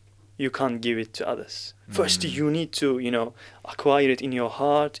 you can't give it to others. First, you need to, you know, acquire it in your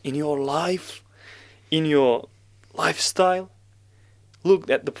heart, in your life, in your lifestyle. Look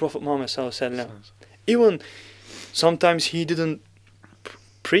at the Prophet Muhammad sallallahu alaihi wasallam. Even sometimes he didn't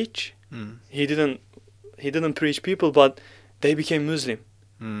preach. He didn't preach people, but they became Muslim.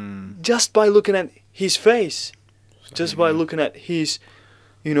 Just by looking at his face, just by looking at his,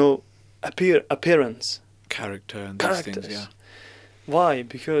 you know, appearance, character and these things. Yeah. Why?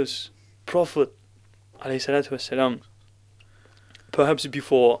 Because Prophet ﷺ, perhaps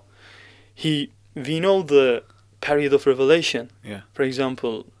before, we know the period of revelation. Yeah. For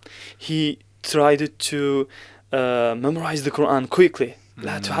example, he tried to memorize the Qur'an quickly.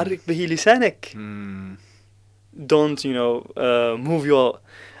 لا تحرك به لسانك. Don't, you know, move your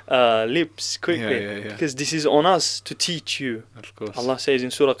lips quickly, because this is on us to teach you. Of course. Allah says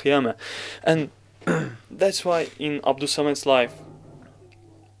in Surah Qiyamah. And that's why in Abdul Samad's life,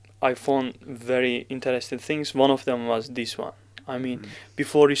 I found very interesting things. One of them was this one. I mean,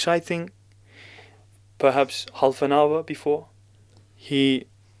 before reciting, perhaps half an hour before, he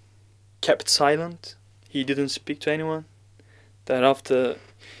kept silent. He didn't speak to anyone. Thereafter,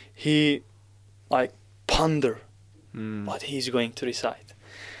 he ponder what he's going to recite.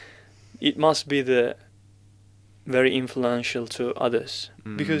 It must be very influential to others,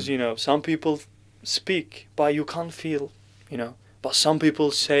 because, you know, some people speak but you can't feel, you know, but some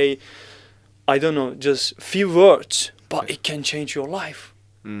people say, I don't know, just few words, but it can change your life.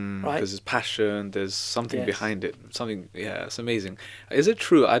 Right? Because there's passion, there's something Yes. behind it. Something, yeah, it's amazing. Is it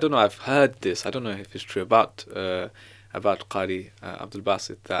true? I don't know, I've heard this, I don't know if it's true, about Qari Abdul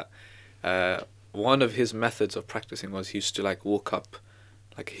Basit, that one of his methods of practicing was he used to walk up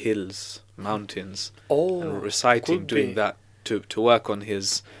hills, mountains, and reciting, doing that to work on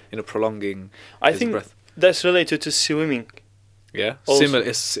his, prolonging I his think breath. that's related to swimming. Yeah, Also. similar.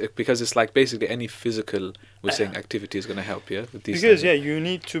 It's because it's basically any physical, we're saying, activity is going to help. Yeah, with these. Because you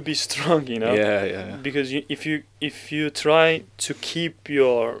need to be strong, you know. Yeah. Because if you try to keep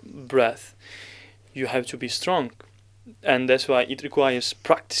your breath, you have to be strong, and that's why it requires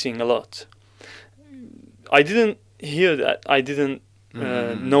practicing a lot. I didn't hear that. I didn't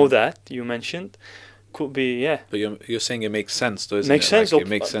know that you mentioned. Could be, yeah. But you're saying it makes sense, though, isn't Makes it? sense. It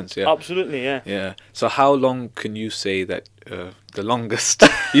makes sense, yeah. Absolutely, yeah. Yeah. So how long can you say that the longest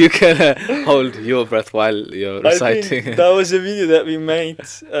you can hold your breath while you're reciting? I think that was a video that we made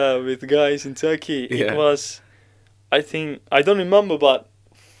with guys in Turkey. Yeah. It was, I think, I don't remember, but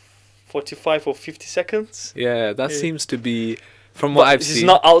 45 or 50 seconds. Yeah, that seems to be, from what I've seen. It's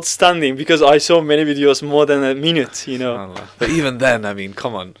not outstanding, because I saw many videos more than a minute, you know. Allah. But even then, I mean,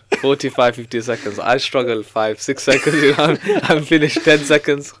 come on, 45, 50 seconds. I struggle 5, 6 seconds. You know, I'm finished 10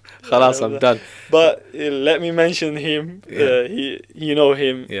 seconds. Khalas, I'm done. But let me mention him. Yeah. You know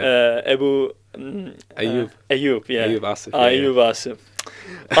him. Yeah. Abu Ayub. Ayub, yeah. Ayub Asif. Ayub Asif.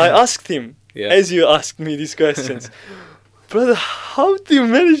 I asked him, Yeah. as you asked me these questions, brother, how do you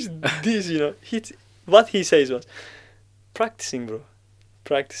manage this? You know, what he says was, practicing, bro,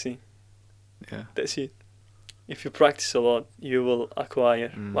 practicing. Yeah. That's it. If you practice a lot, you will acquire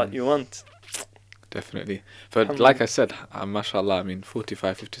what you want. Definitely. But like I said, mashallah, I mean,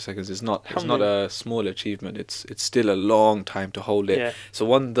 45, 50 seconds is not, it's not a small achievement. It's still a long time to hold it. Yeah.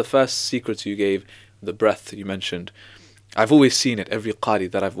 So the first secrets you gave, the breath you mentioned, I've always seen it, every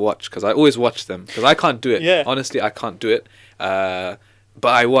qari that I've watched, because I always watch them, because I can't do it. Yeah. Honestly, I can't do it. But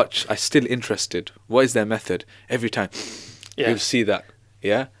I'm still interested. What is their method? Every time. Yeah. You see that.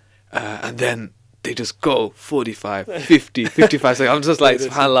 Yeah? And then they just go 45, 50, 55 seconds. I'm just like,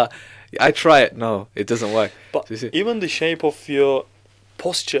 subhanAllah. I try it. No, it doesn't work. But even the shape of your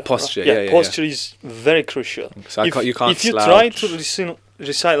posture. Posture, right? Posture is very crucial. So you can't if you slouch. try to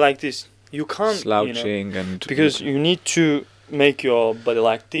recite like this, you can't. Slouching and because you need to make your body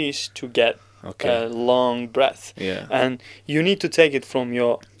like this to get a long breath. Yeah. And you need to take it from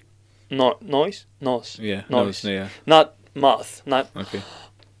your nose. Yeah. Nose. Yeah. Not mouth. Not. Okay.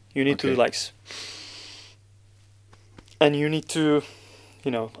 You need to like. And you need to,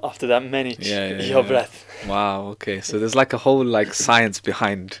 after that manage your breath. Wow, okay. So there's like a whole like science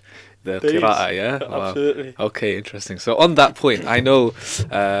behind the qira'ah, yeah? Wow. Absolutely. Okay, interesting. So on that point, I know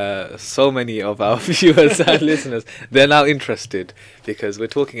so many of our viewers and listeners, they're now interested because we're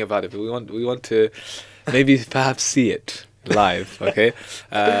talking about it, but we want to maybe perhaps see it live, okay?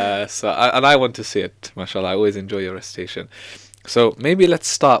 I want to see it, mashallah. I always enjoy your recitation. So maybe let's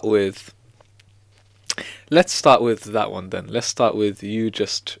start with that one then. Let's start with you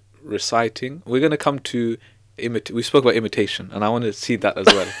just reciting. We're going to come to we spoke about imitation, and I want to see that as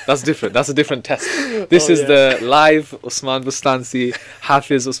well. That's different. That's a different test. This is the live Osman Bostanci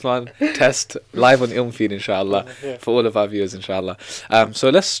Hafiz Osman test, live on Ilmfeed, inshallah, for all of our viewers, inshallah. So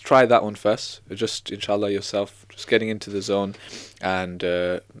let's try that one first. Just, inshallah, yourself, just getting into the zone, and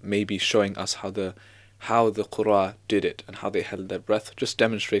maybe showing us how the Qur'an did it and how they held their breath, just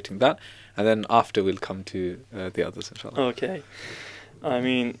demonstrating that, and then after we'll come to the others, inshallah. Okay. I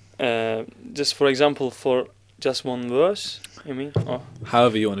mean, just for example, for just one verse, you mean? Or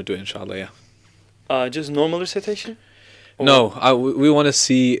however you want to do it, inshallah, yeah. Just normal recitation? Or no, we want to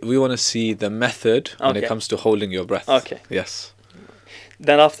see the method when it comes to holding your breath. Okay. Yes.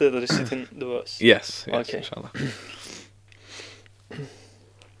 Then after the reciting the verse. Yes, okay. Inshallah.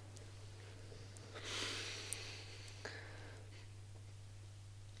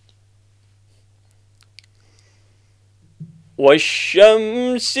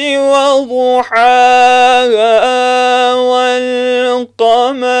 والشمس وضحاها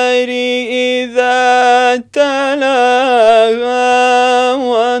والقمر إذا تلاها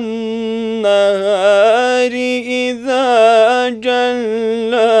والنهار إذا جلاها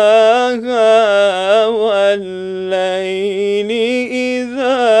والليل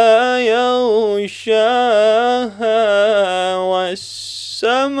إذا يغشاها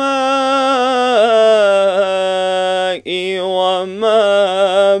والسماء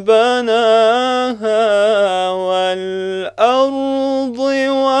وما بناها والأرض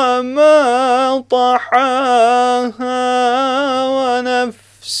وما طحاها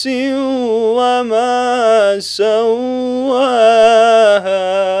ونفس وما سواها.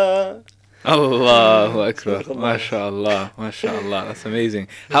 Allahu Akbar. MashaAllah. MashaAllah. That's amazing.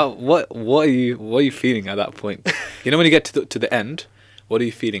 What are you feeling at that point? You know, when you get to the end, what are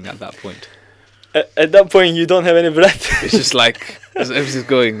you feeling at that point? At that point, you don't have any breath. It's just like everything's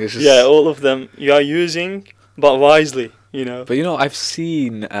going. It's just, all of them you are using, but wisely, But I've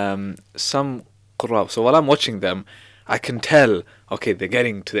seen some Qur'an. So while I'm watching them, I can tell, okay, they're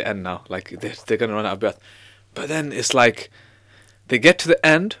getting to the end now. Like they're gonna run out of breath. But then it's like they get to the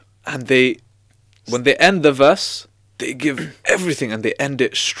end, and when they end the verse, they give everything and they end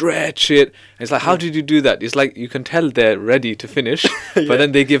it, stretch it. And it's like, how did you do that? It's like you can tell they're ready to finish, but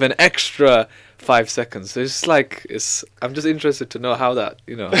then they give an extra 5 seconds. So it's like I'm just interested to know how that,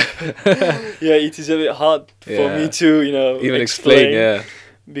 Yeah, it is a bit hard for me to, even explain.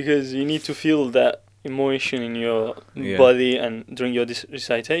 Because you need to feel that emotion in your body and during your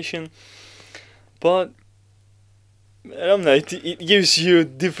recitation. But I don't know, it gives you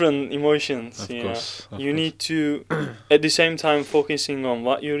different emotions. Of course. You need to, at the same time, focusing on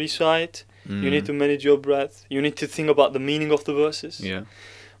what you recite. You need to manage your breath. You need to think about the meaning of the verses. Yeah.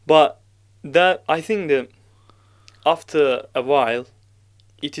 But I think that after a while,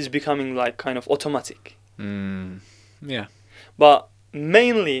 it is becoming like kind of automatic. Yeah. But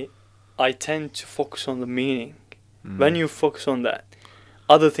mainly, I tend to focus on the meaning. When you focus on that,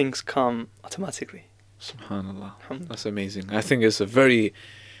 other things come automatically. Subhanallah. That's amazing. I think it's a very,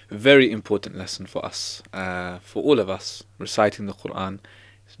 very important lesson for us, for all of us, reciting the Qur'an.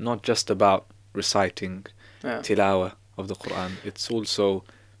 It's not just about reciting tilawah of the Qur'an. It's also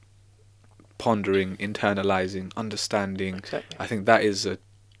pondering, internalizing, understanding. Exactly. I think that is a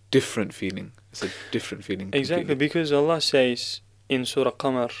different feeling. It's a different feeling. Exactly, completely. because Allah says in Surah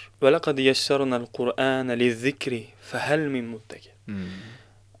Qamar, وَلَقَدْ يَسَّرْنَا الْقُرْآنَ لِلذِّكْرِ فَهَلْ مِن مُدَّكِرٍ.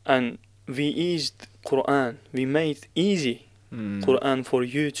 And we eased Qur'an, we made easy Qur'an for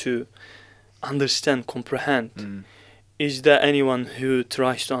you to understand, comprehend. Is there anyone who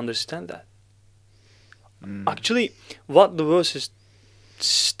tries to understand that? Actually, what the verses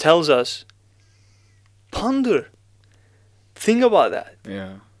tells us, ponder, think about that.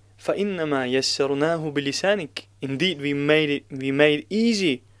 Yeah. فَإِنَّمَا يَسَّرْنَاهُ بِلِسَانِكَ. Indeed, we made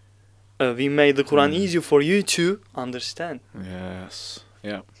easy. We made the Quran easy for you to understand. Yes.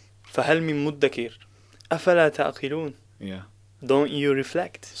 Yeah. فَهَلْ مِن مُدَّكِرٍ أَفَلَا تَعْقِلُونَ. Yeah. Don't you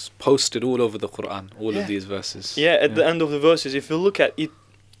reflect? It's posted all over the Quran, all of these verses. Yeah, at the end of the verses, if you look at it,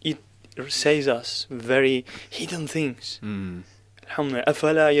 it says us very hidden things. Alhamdulillah.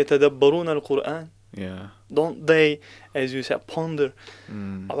 أَفَلَا يَتَدَبَّرُونَ الْقُرْآنَ. Yeah. Don't they, as you said, ponder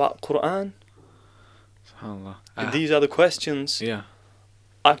about Quran? SubhanAllah. These are the questions. Yeah.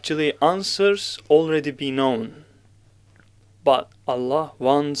 Actually, answers already be known. But Allah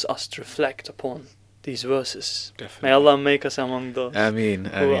wants us to reflect upon these verses. Definitely. May Allah make us among those Ameen.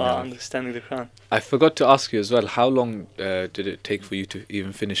 who are understanding the Quran. I forgot to ask you as well, how long did it take for you to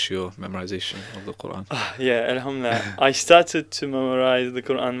even finish your memorization of the Quran? Yeah, Alhamdulillah. I started to memorize the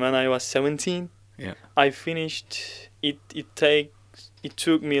Quran when I was 17. Yeah. I finished, it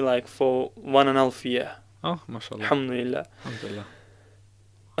took me like for 1.5 years. Oh, mashallah. Alhamdulillah. Alhamdulillah.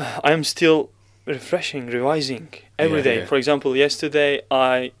 I am still refreshing, revising every day. Yeah. For example, yesterday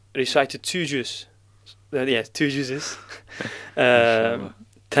I recited 2 juz. 2 juzes.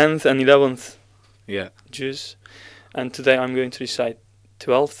 10th and 11th juz. And today I'm going to recite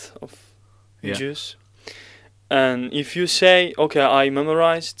 12th of juz. And if you say, okay, I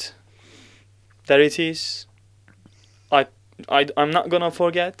memorized, there it is, I'm not gonna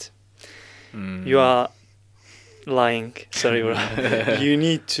forget, you are lying. Sorry, bro. You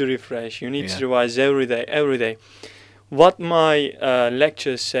need to refresh, you need to revise every day. What my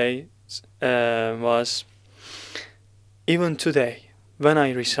lectures say was, even today, when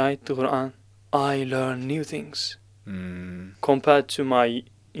I recite the Quran, I learn new things compared to my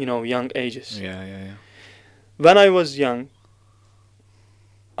young ages. Yeah. When I was young,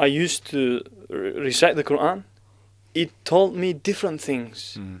 I used to recite the Quran. It told me different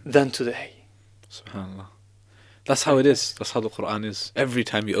things than today. SubhanAllah. That's how it is. That's how the Quran is. Every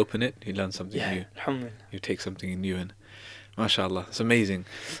time you open it, you learn something new. Alhamdulillah. You take something new in. MashaAllah. It's amazing.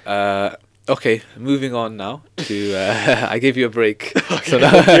 Okay, moving on now to... I gave you a break. So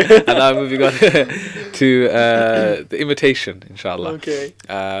now, and now moving on to the imitation, inshallah. Okay.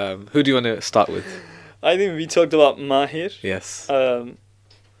 Who do you want to start with? I think we talked about Mahir. Yes.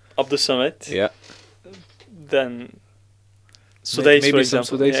 Abdul Samad. Yeah. Then Sudais, for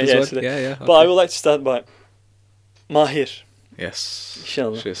example. Sudais as well. Yeah. Okay. But I would like to start by Mahir. Yes.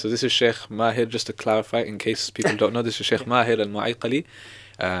 Inshallah. So this is Sheikh Mahir, just to clarify, in case people don't know, this is Sheikh Mahir al-Mu'ayqali,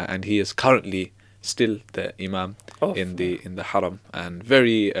 and he is currently still the Imam in the Haram, and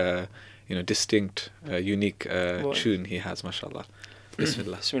very distinct, unique tune he has, mashallah.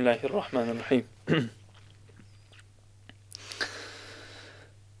 Bismillah. Bismillahir Rahmanir Rahim.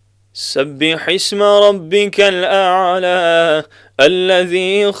 سبح اسم ربك الأعلى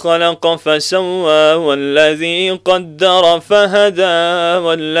الذي خلق فسوى والذي قدر فهدى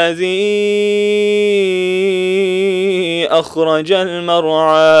والذي أخرج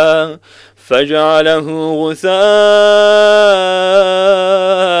المرعى فجعله غثاء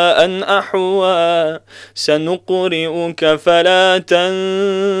أحوى سنقرئك فلا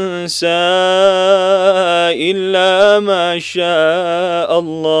تنسى إلا ما شاء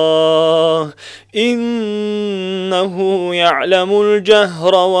الله إنه يعلم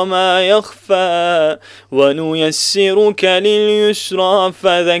الجهر وما يخفى ونيسرك لليسرى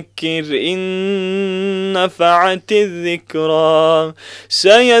فذكر إن نفعت الذكرى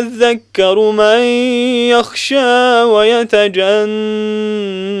سيذكر من يخشى ويتجنبها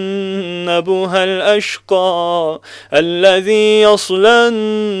الأشقى الذي يصلى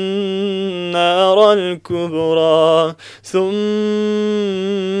النار الكبرى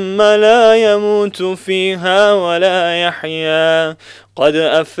ثم لا يموت فيها ولا يحيا قد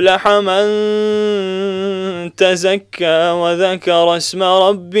أفلح من تزكى وذكر اسم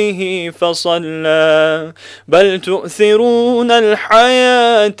ربه فصلى بل تؤثرون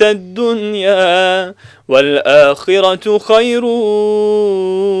الحياة الدنيا والآخرة خير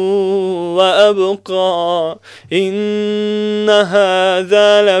وأبقى إن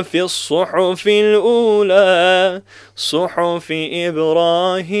هذا لفي الصحف الأولى صحف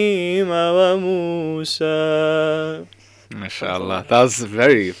إبراهيم وموسى. MashaAllah. That was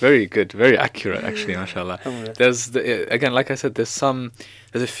very, very good, very accurate actually, MashaAllah. Again, like I said, there's a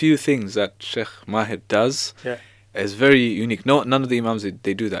few things that Sheikh Mahir does. Yeah. It's very unique. No, none of the Imams,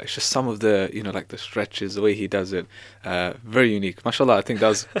 they do that. It's just some of the, like the stretches, the way he does it. Very unique. MashaAllah, I think that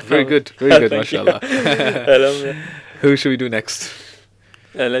was very good. Very good, MashaAllah. Who should we do next?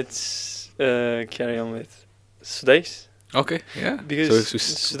 Let's carry on with Sudais. Okay, yeah. Because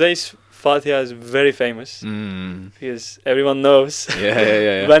Sudais Fatiha is very famous. Because everyone knows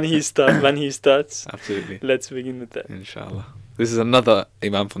when he starts. Absolutely. Let's begin with that. Inshallah. This is another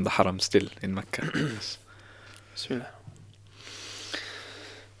Imam from the Haram still in Mecca. Yes. Bismillah.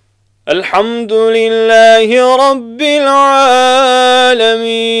 الحمد لله رب العالمين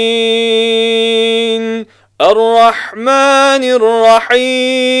الرحمن الرحيم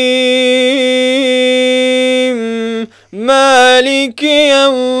مالك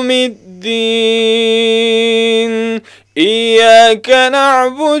يوم الدين إياك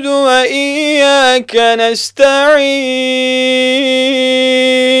نعبد وإياك نستعين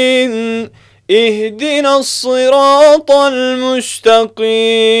اهدنا الصراط المستقيم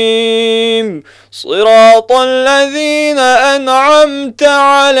صراط الذين أنعمت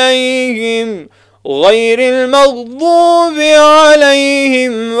عليهم غير المغضوب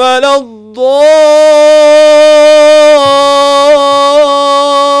عليهم ولا الضالين.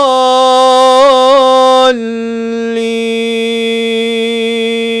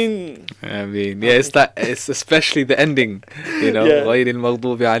 I mean, yeah, it's especially the ending, غير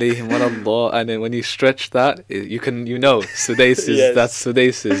المغضوب عليهم ولا الضالين, and then when you stretch that, Sudais is that's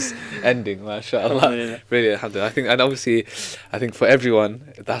Sudais's ending, mashallah. Really, alhamdulillah. I think for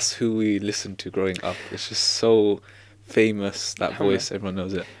everyone, that's who we listened to growing up. It's just so famous, that voice, everyone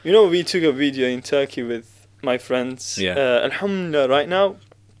knows it. We took a video in Turkey with my friends. Alhamdulillah, right now,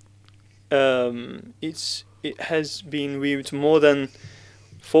 it has been viewed more than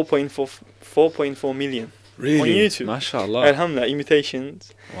 4.4 million really? On YouTube. MashaAllah. Alhamdulillah,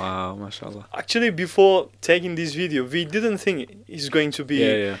 imitations. Wow, MashaAllah. Actually, before taking this video, we didn't think it's going to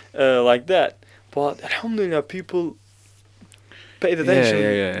be like that. But Alhamdulillah, people paid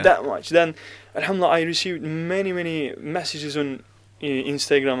attention that much. Then, Alhamdulillah, I received many messages on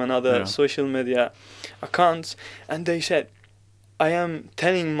Instagram and other social media accounts, and they said, I am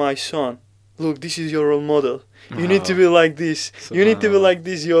telling my son, look, this is your role model. You need to be like this. You need to be like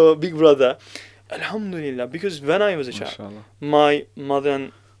this, your big brother. Alhamdulillah, because when I was a child, my mother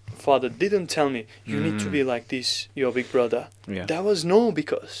and father didn't tell me, you need to be like this, your big brother. There was no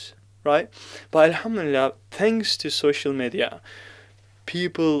because, right? But Alhamdulillah, thanks to social media,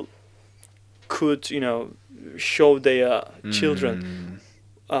 people could, show their children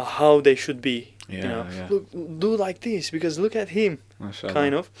how they should be. Look, do like this, because look at him,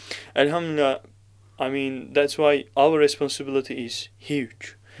 kind of. Alhamdulillah, I mean, that's why our responsibility is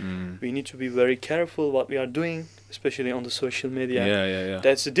huge. We need to be very careful what we are doing, especially on the social media.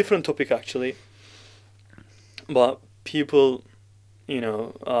 That's a different topic, actually. But people,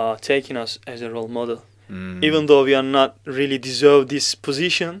 are taking us as a role model. Even though we are not really deserve this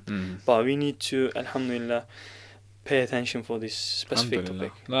position, but we need to, alhamdulillah, pay attention for this specific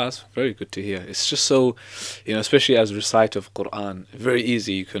topic. No, that's very good to hear. It's just so, especially as a reciter of Qur'an, very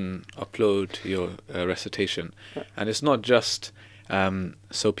easy. You can upload your recitation. And it's not just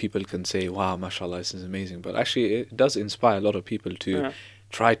so people can say, wow, mashallah, this is amazing. But actually, it does inspire a lot of people to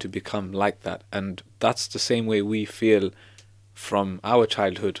try to become like that. And that's the same way we feel from our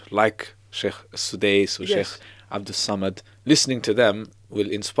childhood, like Sheikh Sudais or Sheikh Abdul Samad. Listening to them will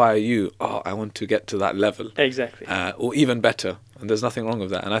inspire you, I want to get to that level. Exactly. Or even better. And there's nothing wrong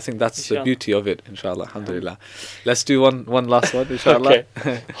with that. And I think that's the beauty of it, inshallah. Alhamdulillah. Let's do one last one, inshallah.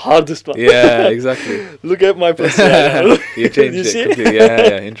 Okay. Hardest one. Yeah, exactly. Look at my personality. You changed it completely.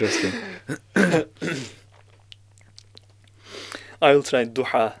 Yeah, interesting. I will try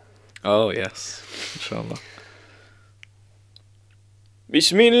duha. Oh, yes. Inshallah.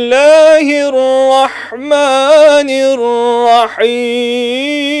 بسم الله الرحمن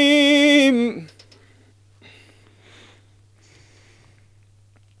الرحيم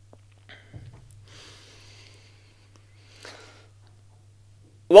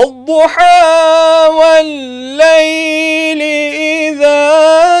والضحى والليل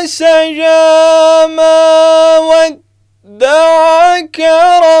إذا سجى ما ودعك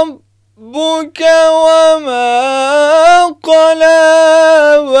ربك وما قلى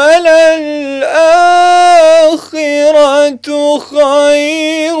وللآخرة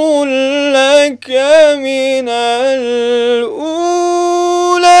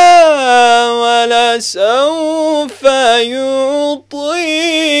ولسوف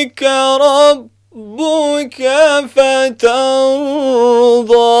يعطيك ربك فترضى.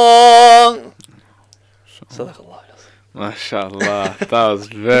 صدق الله. MashaAllah. That was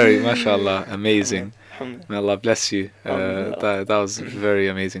very, MashaAllah, amazing. May Allah bless you. That was very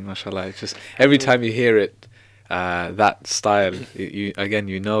amazing, MashaAllah. It's just every time you hear it, that style,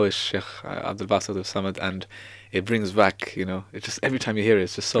 you know it's Sheikh Abdul Basit al-Samad, and it brings back, it just every time you hear it,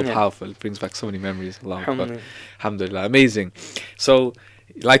 it's just so powerful. It brings back so many memories. Alhamdulillah, amazing. So,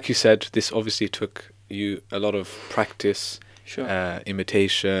 like you said, this obviously took you a lot of practice. Sure.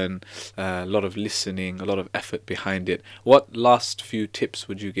 Imitation, a lot of listening, a lot of effort behind it. What last few tips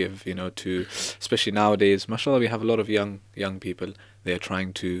would you give, to, especially nowadays, mashallah, we have a lot of young people. They're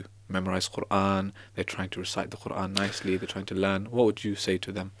trying to memorize Qur'an, they're trying to recite the Qur'an nicely, they're trying to learn. What would you say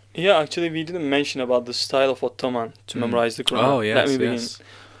to them? Yeah, actually, we didn't mention about the style of Ottoman to memorize the Qur'an. Oh, yes, Let me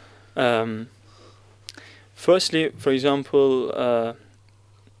begin. Firstly, for example,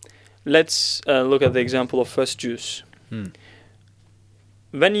 let's look at the example of first juz.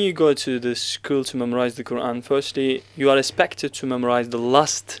 When you go to the school to memorize the Quran, firstly, you are expected to memorize the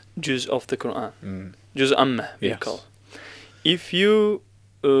last juz of the Quran. Juz Amma, we call. If you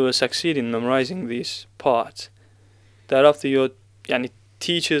succeed in memorizing this part, thereafter your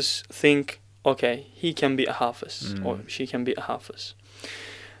teachers think, okay, he can be a Hafiz, or she can be a Hafiz.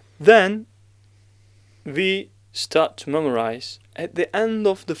 Then, we start to memorize at the end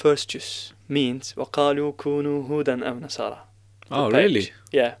of the first juz. Means, وَقَالُوا كُونُوا هُودًا أَوْ نَصَارَى. Oh, really?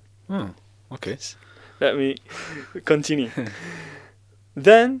 Yeah. Oh, okay. Let me continue.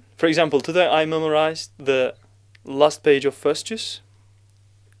 Then, for example, today I memorized the last page of first juz.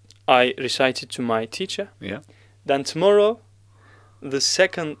 I recited to my teacher. Yeah. Then tomorrow, the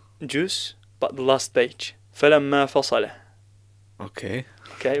second juz, but the last page. فَلَمَّا فَصَلَ. Okay.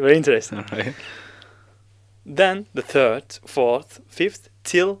 Okay, very interesting. All right. Then the third, fourth, fifth,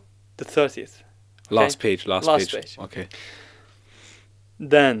 till the 30th. Last page. Okay.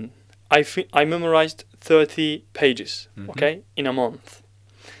 Then I memorized 30 pages, okay, in a month.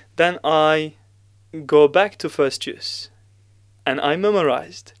 Then I go back to first juz, and I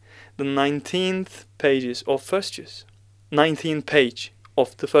memorized the 19th pages of first juz, 19th page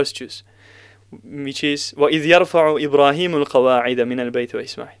of the first juz, which is وَإِذْ يَرْفَعُ إِبْرَاهِيمُ الْقَوَاعِدَ مِنَ الْبَيْتِ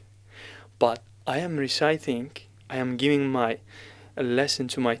وَإِسْمَاعِيلَ. But I am giving my lesson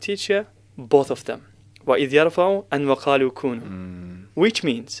to my teacher, both of them. وَإِذْ يَرْفَعُ and وَقَالُوا كُونُوا. Which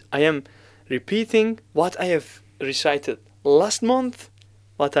means I am repeating what I have recited last month,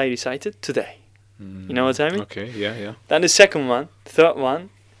 what I recited today. You know what I mean? Okay, yeah. Then the second one, third one,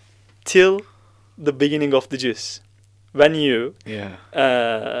 till the beginning of the juz. When you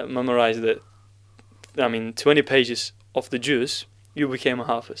memorize 20 pages of the juz, you became a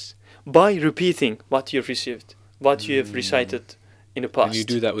Hafiz. By repeating what you've received, what you have recited in the past. And you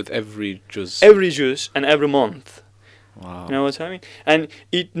do that with every juz? Every juz and every month. Wow. You know what I mean? And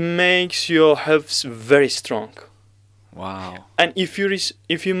it makes your hifz very strong. Wow. And if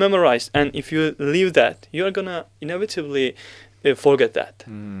you memorize and if you leave that, you're gonna inevitably forget that.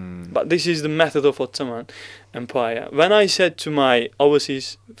 But this is the method of Ottoman Empire. When I said to my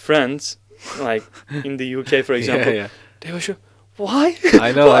overseas friends, like in the UK, for example, they were sure, why?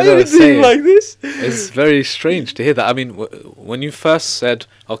 I know. Why are you doing like this? It's very strange to hear that. I mean, when you first said,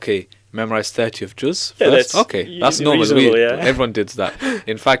 okay, memorize 30th juz first, that's normal. Everyone did that.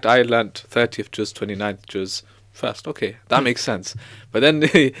 In fact, I learnt 30th juz, 29th juz first. Okay, that makes sense. But then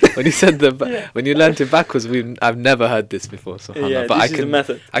when you said when you learnt it backwards, I've never heard this before. So but this is the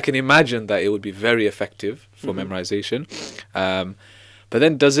method. I can imagine that it would be very effective for memorization. But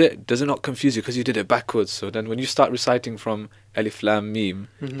then does it not confuse you because you did it backwards? So then when you start reciting from Alif Lam Mim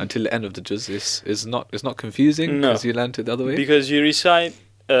until the end of the juz, it's not confusing because you learnt it the other way? Because you recite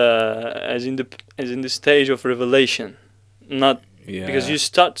as in the stage of revelation, not because you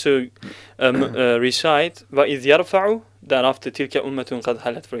start to recite وَإِذْ يَرْفَعُ, then after تِلْكَ أُمَّةٌ قَدْ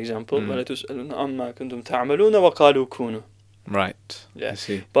خَلَتْ, for example, وَلَا تُسْأَلُونَ عَمَّا كُنْتُمْ تَعْمَلُونَ وَقَالُوا كُونُوا. Right. Yeah. I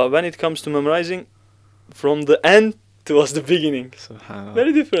see. But when it comes to memorizing, from the end towards the beginning,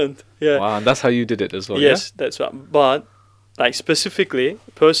 very different. Yeah. Wow, and that's how you did it as well. Yes, that's right. But like specifically,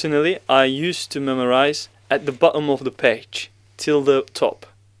 personally, I used to memorize at the bottom of the page till the top.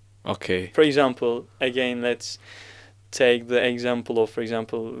 Okay. For example, again, let's take the example of, for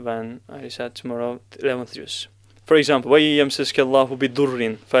example, when I recite tomorrow 11th juz. For example, وَيَمْسَسْكَ اللَّهُ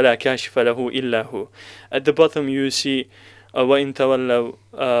بِضُرٍّ فَلَا كَاشِفَ لَهُ إِلَّا هُ. At the bottom you see وَإِن تَوَلَّوْا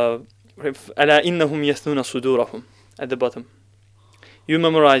أَلَا إِنَّهُمْ يَثْنُونَ صُدُورَهُم. At the bottom you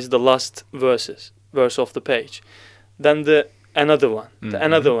memorize the last verse of the page, then another one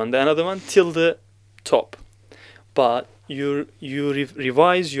till the top, but you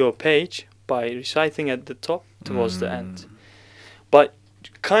revise your page by reciting at the top towards the end. But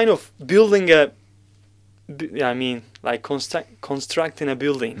kind of building like constructing a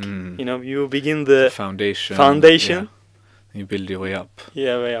building. You know, you begin the foundation. Yeah. You build your way up.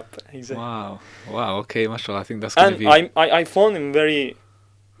 Yeah, way up. Exactly. Wow. Okay, mashallah. I think that's going to be. I found him very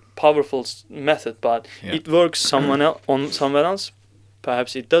powerful method, but it works on someone else.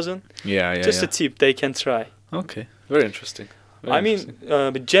 Perhaps it doesn't. Just a tip they can try. Okay, very interesting.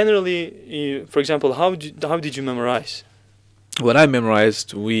 But generally, for example, how did you memorize? When I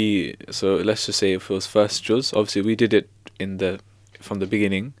memorized, so let's just say if it was first juz, obviously we did it from the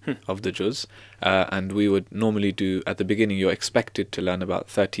beginning of the juz, and we would normally do at the beginning. You're expected to learn about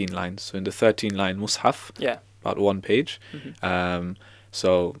 13 lines. So in the 13-line mushaf, about one page.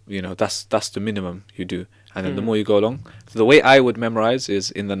 So that's the minimum you do, and then the more you go along. So the way I would memorize is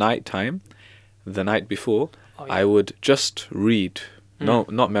in the night time, the night before. I would just read,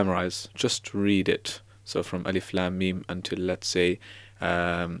 not memorize, just read it. So from Alif Lam Mim until, let's say,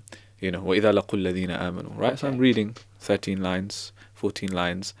 وَإِذَا لَقُوا الَّذِينَ آمَنُوا, right? So I'm reading 13 lines, 14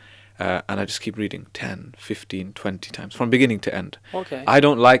 lines, and I just keep reading 10, 15, 20 times from beginning to end. I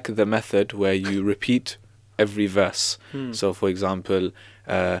don't like the method where you repeat every verse. So for example,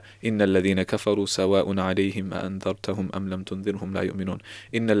 إِنَّ الَّذِينَ كَفَرُوا سَوَاءٌ عَلَيْهِمْ أَأَنذَرْتَهُمْ أَمْ لَمْ تُنذِرْهُمْ لَا يُؤْمِنُونَ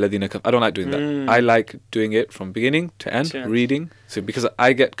إِنَّ الَّذِينَ كَفَرُوا. I don't like doing that. I like doing it from beginning to end, reading. So because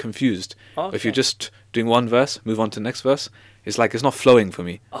I get confused. If you're just doing one verse, move on to the next verse, it's like it's not flowing for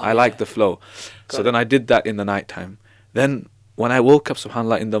me. I like the flow. So then I did that in the night time. Then when I woke up,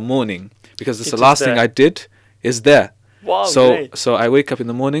 subhanAllah, in the morning, because it's the last thing I did, is there. So I wake up in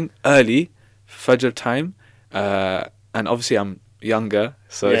the morning early, Fajr time, and obviously I'm younger,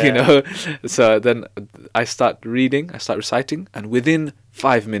 so so then I start reading, I start reciting, and within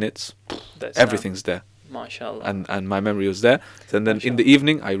 5 minutes everything's there. MashaAllah. And my memory was there. And then in the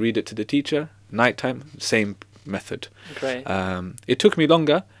evening I read it to the teacher. Nighttime, same method. Great. It took me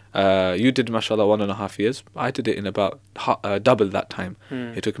longer. You did, mashallah, 1.5 years. I did it in about double that time.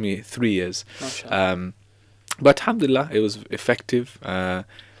 It took me 3 years. But alhamdulillah, it was effective, and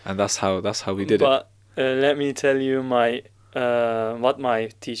that's how we did it. But let me tell you what my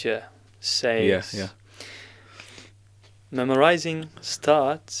teacher says. Memorizing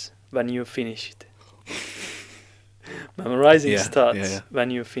starts when you finish it. Memorizing starts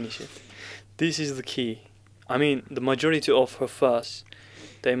when you finish it. This is the key. I mean, the majority of Hafiz,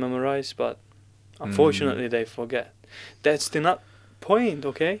 they memorize, but unfortunately they forget. That's the not point,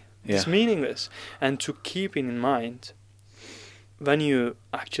 okay? It's meaningless. And to keep in mind, when you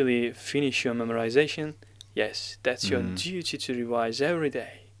actually finish your memorization, yes, that's your duty to revise every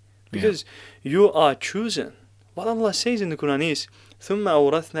day. Because you are chosen. What Allah says in the Qur'an is, ثُمَّ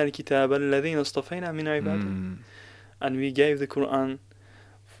أَوْرَثْنَا الْكِتَابَ الَّذِينَ اصْطَفَيْنَا مِنْ عِبَادِنَا. And we gave the Qur'an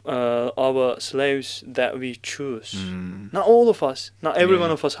our slaves that we choose. Not all of us, not every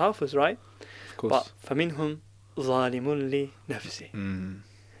one of us Hafiz, right? Of course. But فَمِنْهُمْ ظَالِمٌ لِنَفْسِهِ.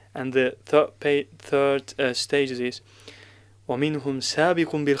 And the third stage is وَمِنْهُمْ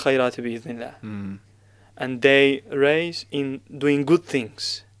سَابِقٌ بِالْخَيْرَاتِ بِإِذْنِ اللَّهِ. And they raise in doing good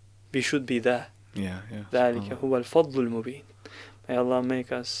things. We should be there. ذَلِكَ هُوَ الْفَضْلُ الْمُبِينُ. May Allah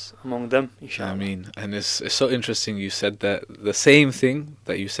make us among them, inshallah. Ameen. And it's so interesting you said that the same thing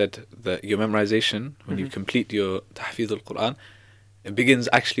that you said, that your memorization, when you complete your tahfiz al-Qur'an, it begins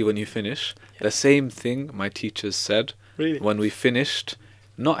actually when you finish. The same thing my teachers said when we finished,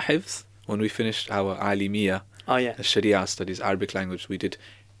 not hifz, when we finished our alimiyah, the Sharia studies, Arabic language, we did.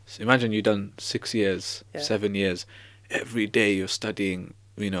 So imagine you've done 6 years, 7 years. Every day you're studying,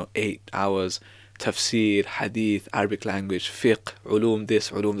 8 hours. Tafsir, hadith, Arabic language, fiqh, ulum this,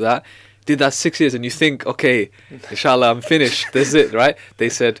 ulum that. Did that 6 years and you think, okay, inshallah, I'm finished. That's it, right? They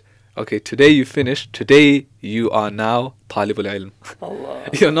said, okay, today you finished. Today you are now talibul ilm. Allah.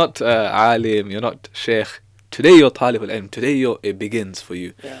 You're not alim, you're not sheikh. Today you're talibul ilm. Today it begins for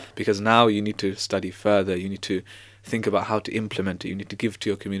you. Because now you need to study further. You need to think about how to implement it. You need to give to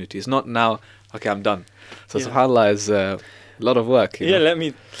your community. It's not now, okay, I'm done. So subhanAllah is a lot of work. You know? Let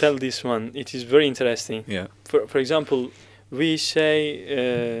me tell this one. It is very interesting. For example, we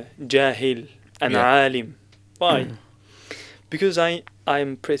say jahil and alim. Why? Because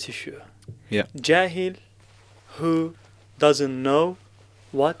I'm pretty sure. Jahil, who doesn't know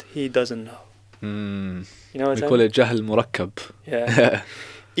what he doesn't know. You know what we call it jahl murakkab.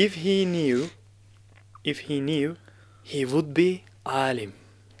 If he knew, he would be alim.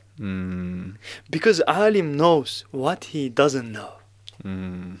 Because alim knows what he doesn't know.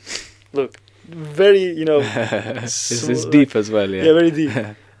 Look, very, it's deep as well. Very deep.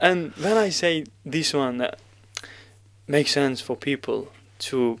 And when I say this one, that makes sense for people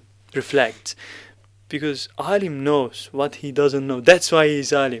to reflect, because alim knows what he doesn't know. That's why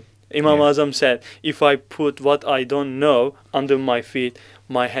he's alim. Imam Azam said, if I put what I don't know under my feet,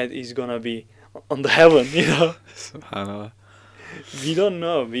 my head is gonna be on the heaven, you know. Subhanallah. We don't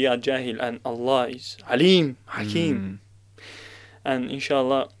know, we are jahil, and Allah is alim, hakim. And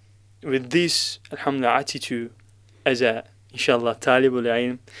inshallah, with this, alhamdulillah, attitude as a, inshallah, talibul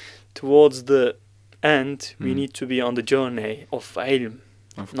ilm, towards the end, we need to be on the journey of ilm.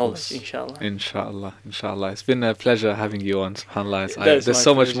 Of knowledge, course. inshallah. Inshallah. It's been a pleasure having you on, subhanallah. There's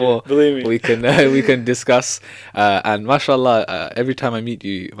so much more we can discuss. And mashallah, every time I meet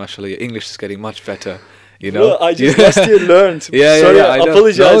you, mashallah, your English is getting much better. You know? Well, I just last year learned. Sorry, I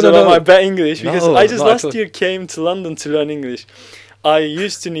apologize about my bad English, because I just last year came to London to learn English. I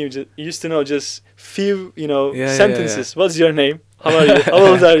used to know just few, sentences. What's your name? How are you? How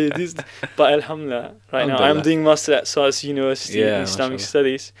old are you? But alhamdulillah, right now I'm doing master at SOAS University in Islamic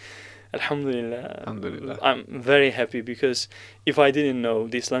Studies. Alhamdulillah. I'm very happy, because if I didn't know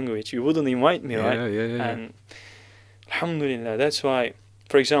this language, you wouldn't invite me, right? And alhamdulillah, that's why,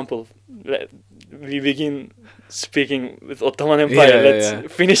 for example, we begin speaking with Ottoman Empire.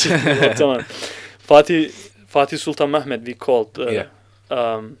 Let's finish it with Ottoman. Fatih Sultan Mehmed, we called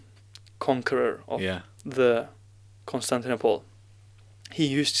conqueror of the Constantinople. He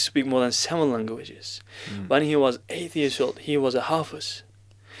used to speak more than 7 languages. When he was 8 years old, he was a Hafiz,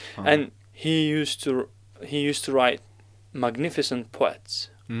 and he used to write magnificent poets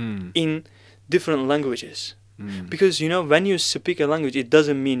in different languages. Because when you speak a language, it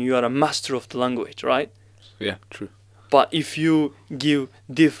doesn't mean you are a master of the language, right? Yeah, true. But if you give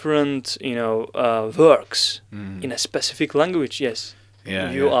different, works in a specific language, yes,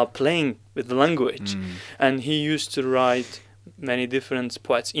 you are playing with the language. And he used to write many different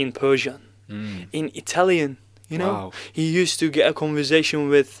poets in Persian, in Italian. Wow. He used to get a conversation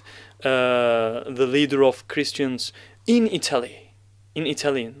with the leader of Christians in Italy, in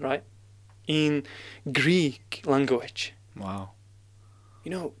Italian, right? In Greek language. Wow.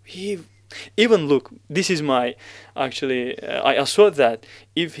 He even look. This is my actually. I assert that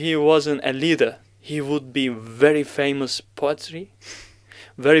if he wasn't a leader, he would be very famous poetry,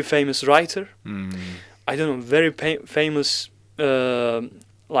 very famous writer. I don't know, very famous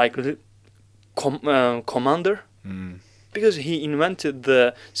commander, because he invented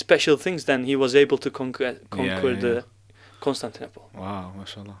the special things. Then he was able to conquer the Constantinople. Wow,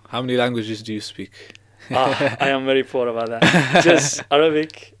 mashallah. How many languages do you speak? I am very poor about that. Just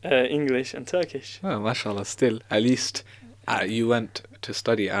Arabic, English, and Turkish. Oh, mashallah. Still, at least you went to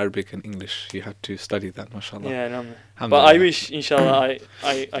study Arabic and English. You had to study that, mashallah. Yeah, no. But I wish, inshallah,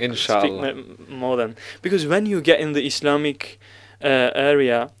 I could speak more than. Because when you get in the Islamic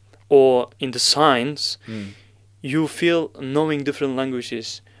area or in the science, you feel knowing different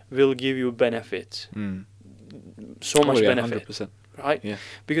languages will give you benefit. So much benefit. 100%. Right? Yeah.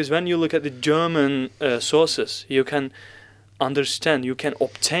 Because when you look at the German sources, you can understand, you can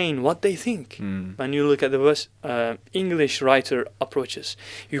obtain what they think. When you look at the English writer approaches,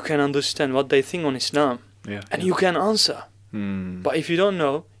 you can understand what they think on Islam, and you can answer. But if you don't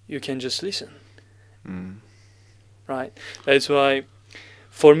know, you can just listen. Right? That's why,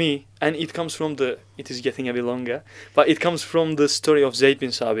 for me, and it comes from it is getting a bit longer, but it comes from the story of Zayd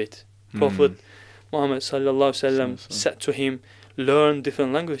bin Sabit. Prophet Muhammad sallallahu alaihi wasallam said to him, learn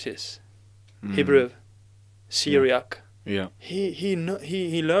different languages, Hebrew, Syriac.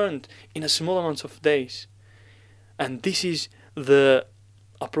 He learned in a small amount of days, and this is the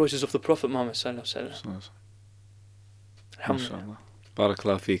approaches of the Prophet Muhammad sallallahu alaihi wasallam. Alhamdulillah.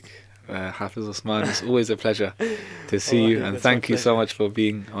 Barakallahu feek. Hafiz Osman, it's always a pleasure to see you, and thank you so much for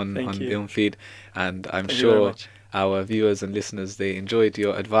being on Ilm Feed. And I'm sure our viewers and listeners, they enjoyed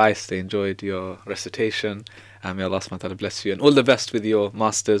your advice, they enjoyed your recitation. May Allah subhanahu wa ta'ala bless you, and all the best with your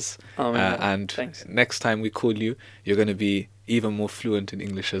masters. And thanks. Next time we call you, you're going to be even more fluent in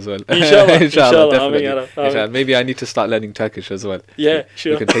English as well. Inshallah, inshallah, definitely. Inshallah. Maybe I need to start learning Turkish as well. Yeah,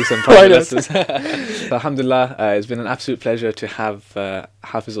 sure. You can take some private lessons. So, alhamdulillah, it's been an absolute pleasure to have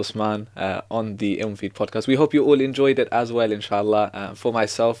Hafiz Osman on the Ilm Feed podcast. We hope you all enjoyed it as well, inshallah. For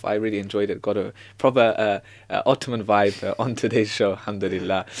myself, I really enjoyed it. Got a proper Ottoman vibe on today's show,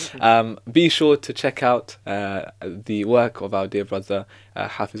 alhamdulillah. Be sure to check out the work of our dear brother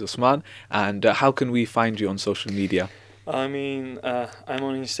Hafiz Osman. And how can we find you on social media? I mean, I'm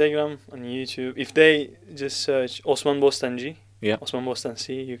on Instagram, on YouTube. If they just search Osman Bostanci, Osman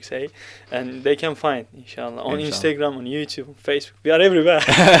Bostanci, you say, and they can find, inshallah, on Instagram, on YouTube, on Facebook. We are everywhere.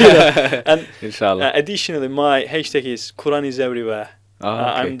 And inshallah. Additionally, my hashtag is Qur'an is everywhere.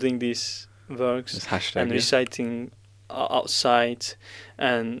 I'm doing these works Hashtag, and reciting outside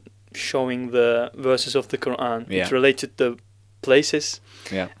and showing the verses of the Qur'an. It's related to places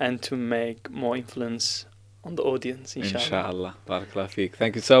and to make more influence on the audience, inshallah. Barakallah feek.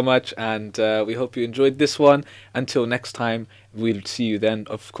 Thank you so much, and we hope you enjoyed this one. Until next time, we'll see you then.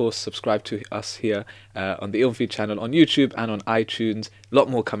 Of course, subscribe to us here on the Ilmfeed channel on YouTube and on iTunes. A lot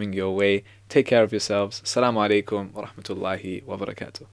more coming your way. Take care of yourselves. Assalamu alaikum wa rahmatullahi wa barakatuh.